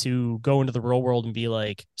me to go into the real world and be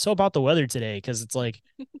like, so about the weather today. Cause it's like,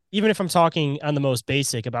 even if I'm talking on the most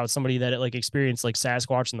basic about somebody that like experienced like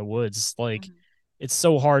Sasquatch in the woods, like Hmm. it's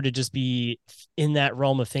so hard to just be in that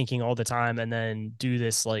realm of thinking all the time and then do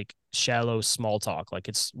this like shallow small talk. Like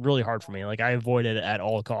it's really hard for me. Like I avoid it at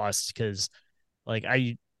all costs because like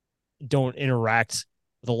I don't interact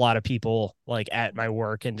with a lot of people like at my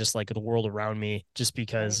work and just like the world around me, just Right.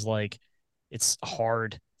 because like it's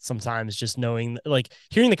hard sometimes just knowing, like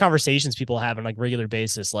hearing the conversations people have on like regular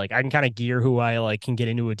basis. Like I can kind of gear who I like can get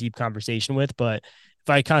into a deep conversation with, but if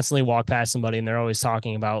I constantly walk past somebody and they're always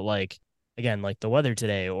talking about like, again, like the weather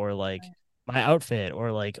today or like Right. my outfit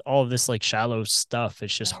or like all of this like shallow stuff,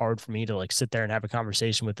 it's just Right. hard for me to like sit there and have a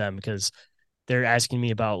conversation with them because they're asking me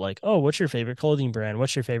about like, oh, what's your favorite clothing brand?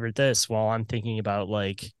 What's your favorite this? While I'm thinking about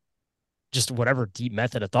like just whatever deep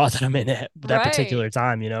method of thought that I'm in at that Right. particular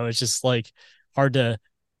time. You know, it's just like hard to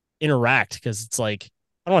interact because it's like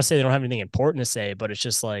I don't want to say they don't have anything important to say, but it's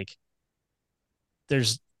just like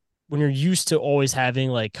there's when you're used to always having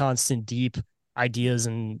like constant deep ideas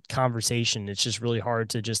and conversation, it's just really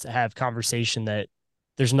hard to just have conversation that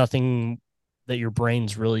there's nothing that your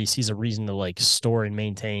brains really sees a reason to like store and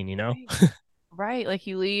maintain, you know? Right. Right. Like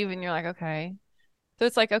you leave and you're like, okay. So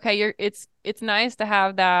it's like, okay, it's nice to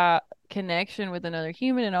have that connection with another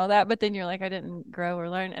human and all that, but then you're like, I didn't grow or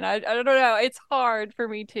learn. And I don't know. It's hard for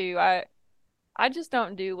me too. I just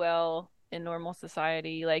don't do well in normal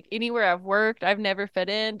society. Like anywhere I've worked, I've never fit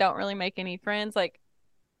in, don't really make any friends. Like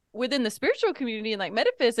within the spiritual community and like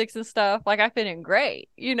metaphysics and stuff, like I fit in great,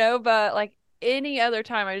 but like any other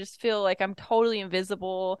time I just feel like I'm totally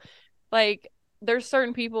invisible. Like there's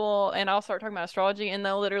certain people and I'll start talking about astrology and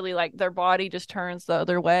they'll literally like their body just turns the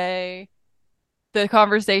other way, the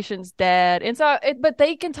conversation's dead. And so, but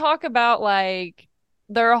they can talk about like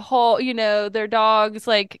their whole, their dog's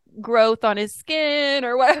like growth on his skin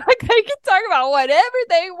or what. Like they can talk about whatever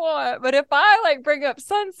they want. But if I like bring up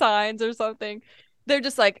sun signs or something, they're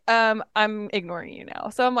just like, I'm ignoring you now.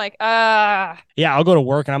 So I'm like, Yeah, I'll go to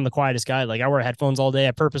work and I'm the quietest guy. Like I wear headphones all day.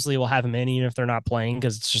 I purposely will have them in even if they're not playing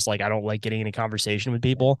because it's just like I don't like getting any conversation with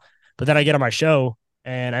people. But then I get on my show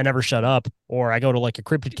and I never shut up. Or I go to like a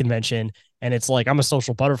cryptid convention and it's like I'm a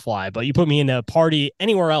social butterfly. But you put me in a party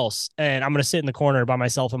anywhere else and I'm gonna sit in the corner by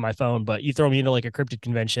myself on my phone. But you throw me into like a cryptid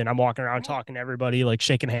convention, I'm walking around right, talking to everybody, like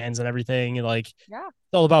shaking hands and everything. And like it's yeah,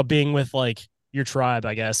 all about being with like your tribe,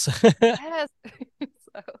 I guess. yes.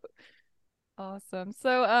 So awesome.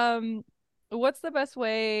 So, what's the best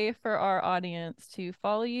way for our audience to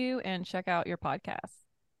follow you and check out your podcast?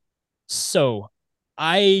 So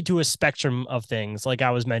I do a spectrum of things, like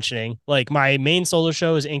I was mentioning. Like my main solo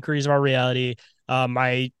show is Inquiries of Our Reality.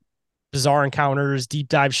 My Bizarre Encounters deep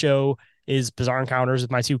dive show is Bizarre Encounters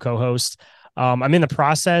with my two co-hosts. I'm in the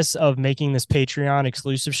process of making this Patreon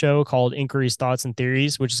exclusive show called Inquiries, Thoughts, and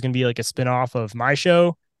Theories, which is going to be like a spinoff of my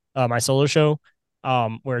show, my solo show,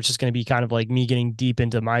 where it's just going to be kind of like me getting deep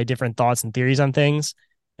into my different thoughts and theories on things.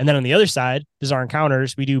 And then on the other side, Bizarre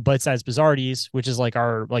Encounters, we do Bite-Sized Bizarrities, which is like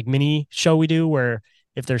our like mini show we do where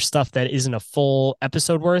if there's stuff that isn't a full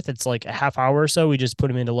episode worth, it's like a half hour or so. We just put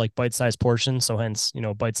them into like bite-sized portions. So hence,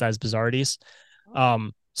 bite-sized bizarrities. Oh,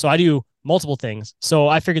 So I do multiple things. So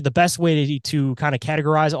I figured the best way to kind of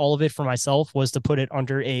categorize all of it for myself was to put it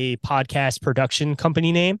under a podcast production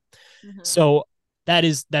company name. mm-hmm. So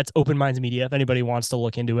that's Open Minds Media if anybody wants to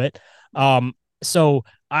look into it. So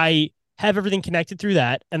I have everything connected through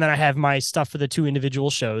that, and then I have my stuff for the two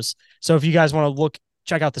individual shows. So if you guys want to look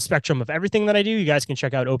check out the spectrum of everything that I do, you guys can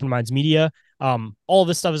check out Open Minds Media. All of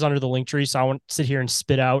this stuff is under the link tree, so I won't sit here and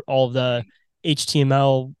spit out all of the Right.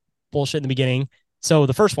 HTML bullshit in the beginning. So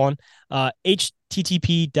the first one,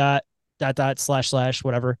 http dot slash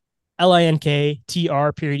whatever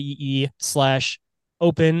linktr period slash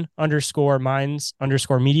open underscore minds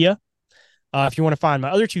underscore media. If you want to find my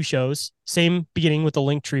other two shows, same beginning with the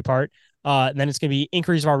link tree part. And then it's going to be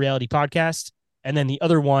Inquiries of Our Reality podcast. And then the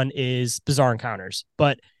other one is Bizarre Encounters.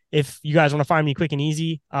 But if you guys want to find me quick and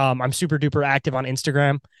easy, I'm super duper active on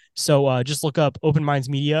Instagram. So just look up Open Minds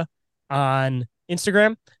Media on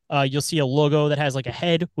Instagram, you'll see a logo that has like a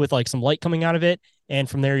head with like some light coming out of it. And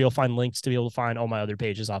from there, you'll find links to be able to find all my other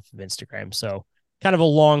pages off of Instagram. So kind of a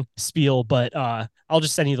long spiel, but I'll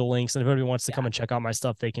just send you the links. And if anybody wants to come Yeah. and check out my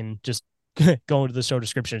stuff, they can just go into the show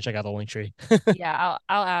description and check out the link tree. Yeah,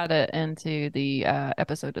 I'll add it into the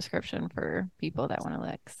episode description for people that want to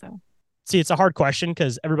look. So See, it's a hard question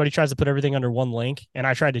because everybody tries to put everything under one link, and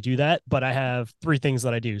I tried to do that, but I have three things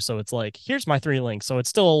that I do. So it's like, here's my three links. So it's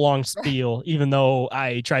still a long spiel, even though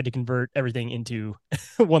I tried to convert everything into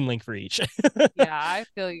one link for each. yeah, I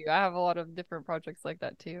feel you. I have a lot of different projects like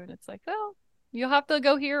that too, and it's like, well, you'll have to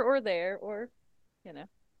go here or there or you know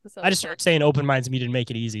this I other just place. started saying open minds media to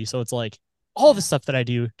make it easy. So it's like all the Yeah. stuff that I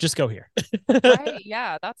do, just go here. Right.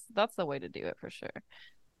 Yeah, that's the way to do it for sure.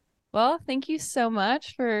 Well, thank you so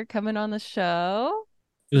much for coming on the show.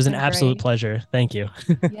 It This has was an been absolute great. pleasure. Thank you.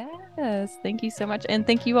 Yes, thank you so much. And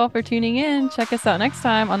thank you all for tuning in. Check us out next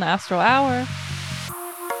time on the Astral Hour.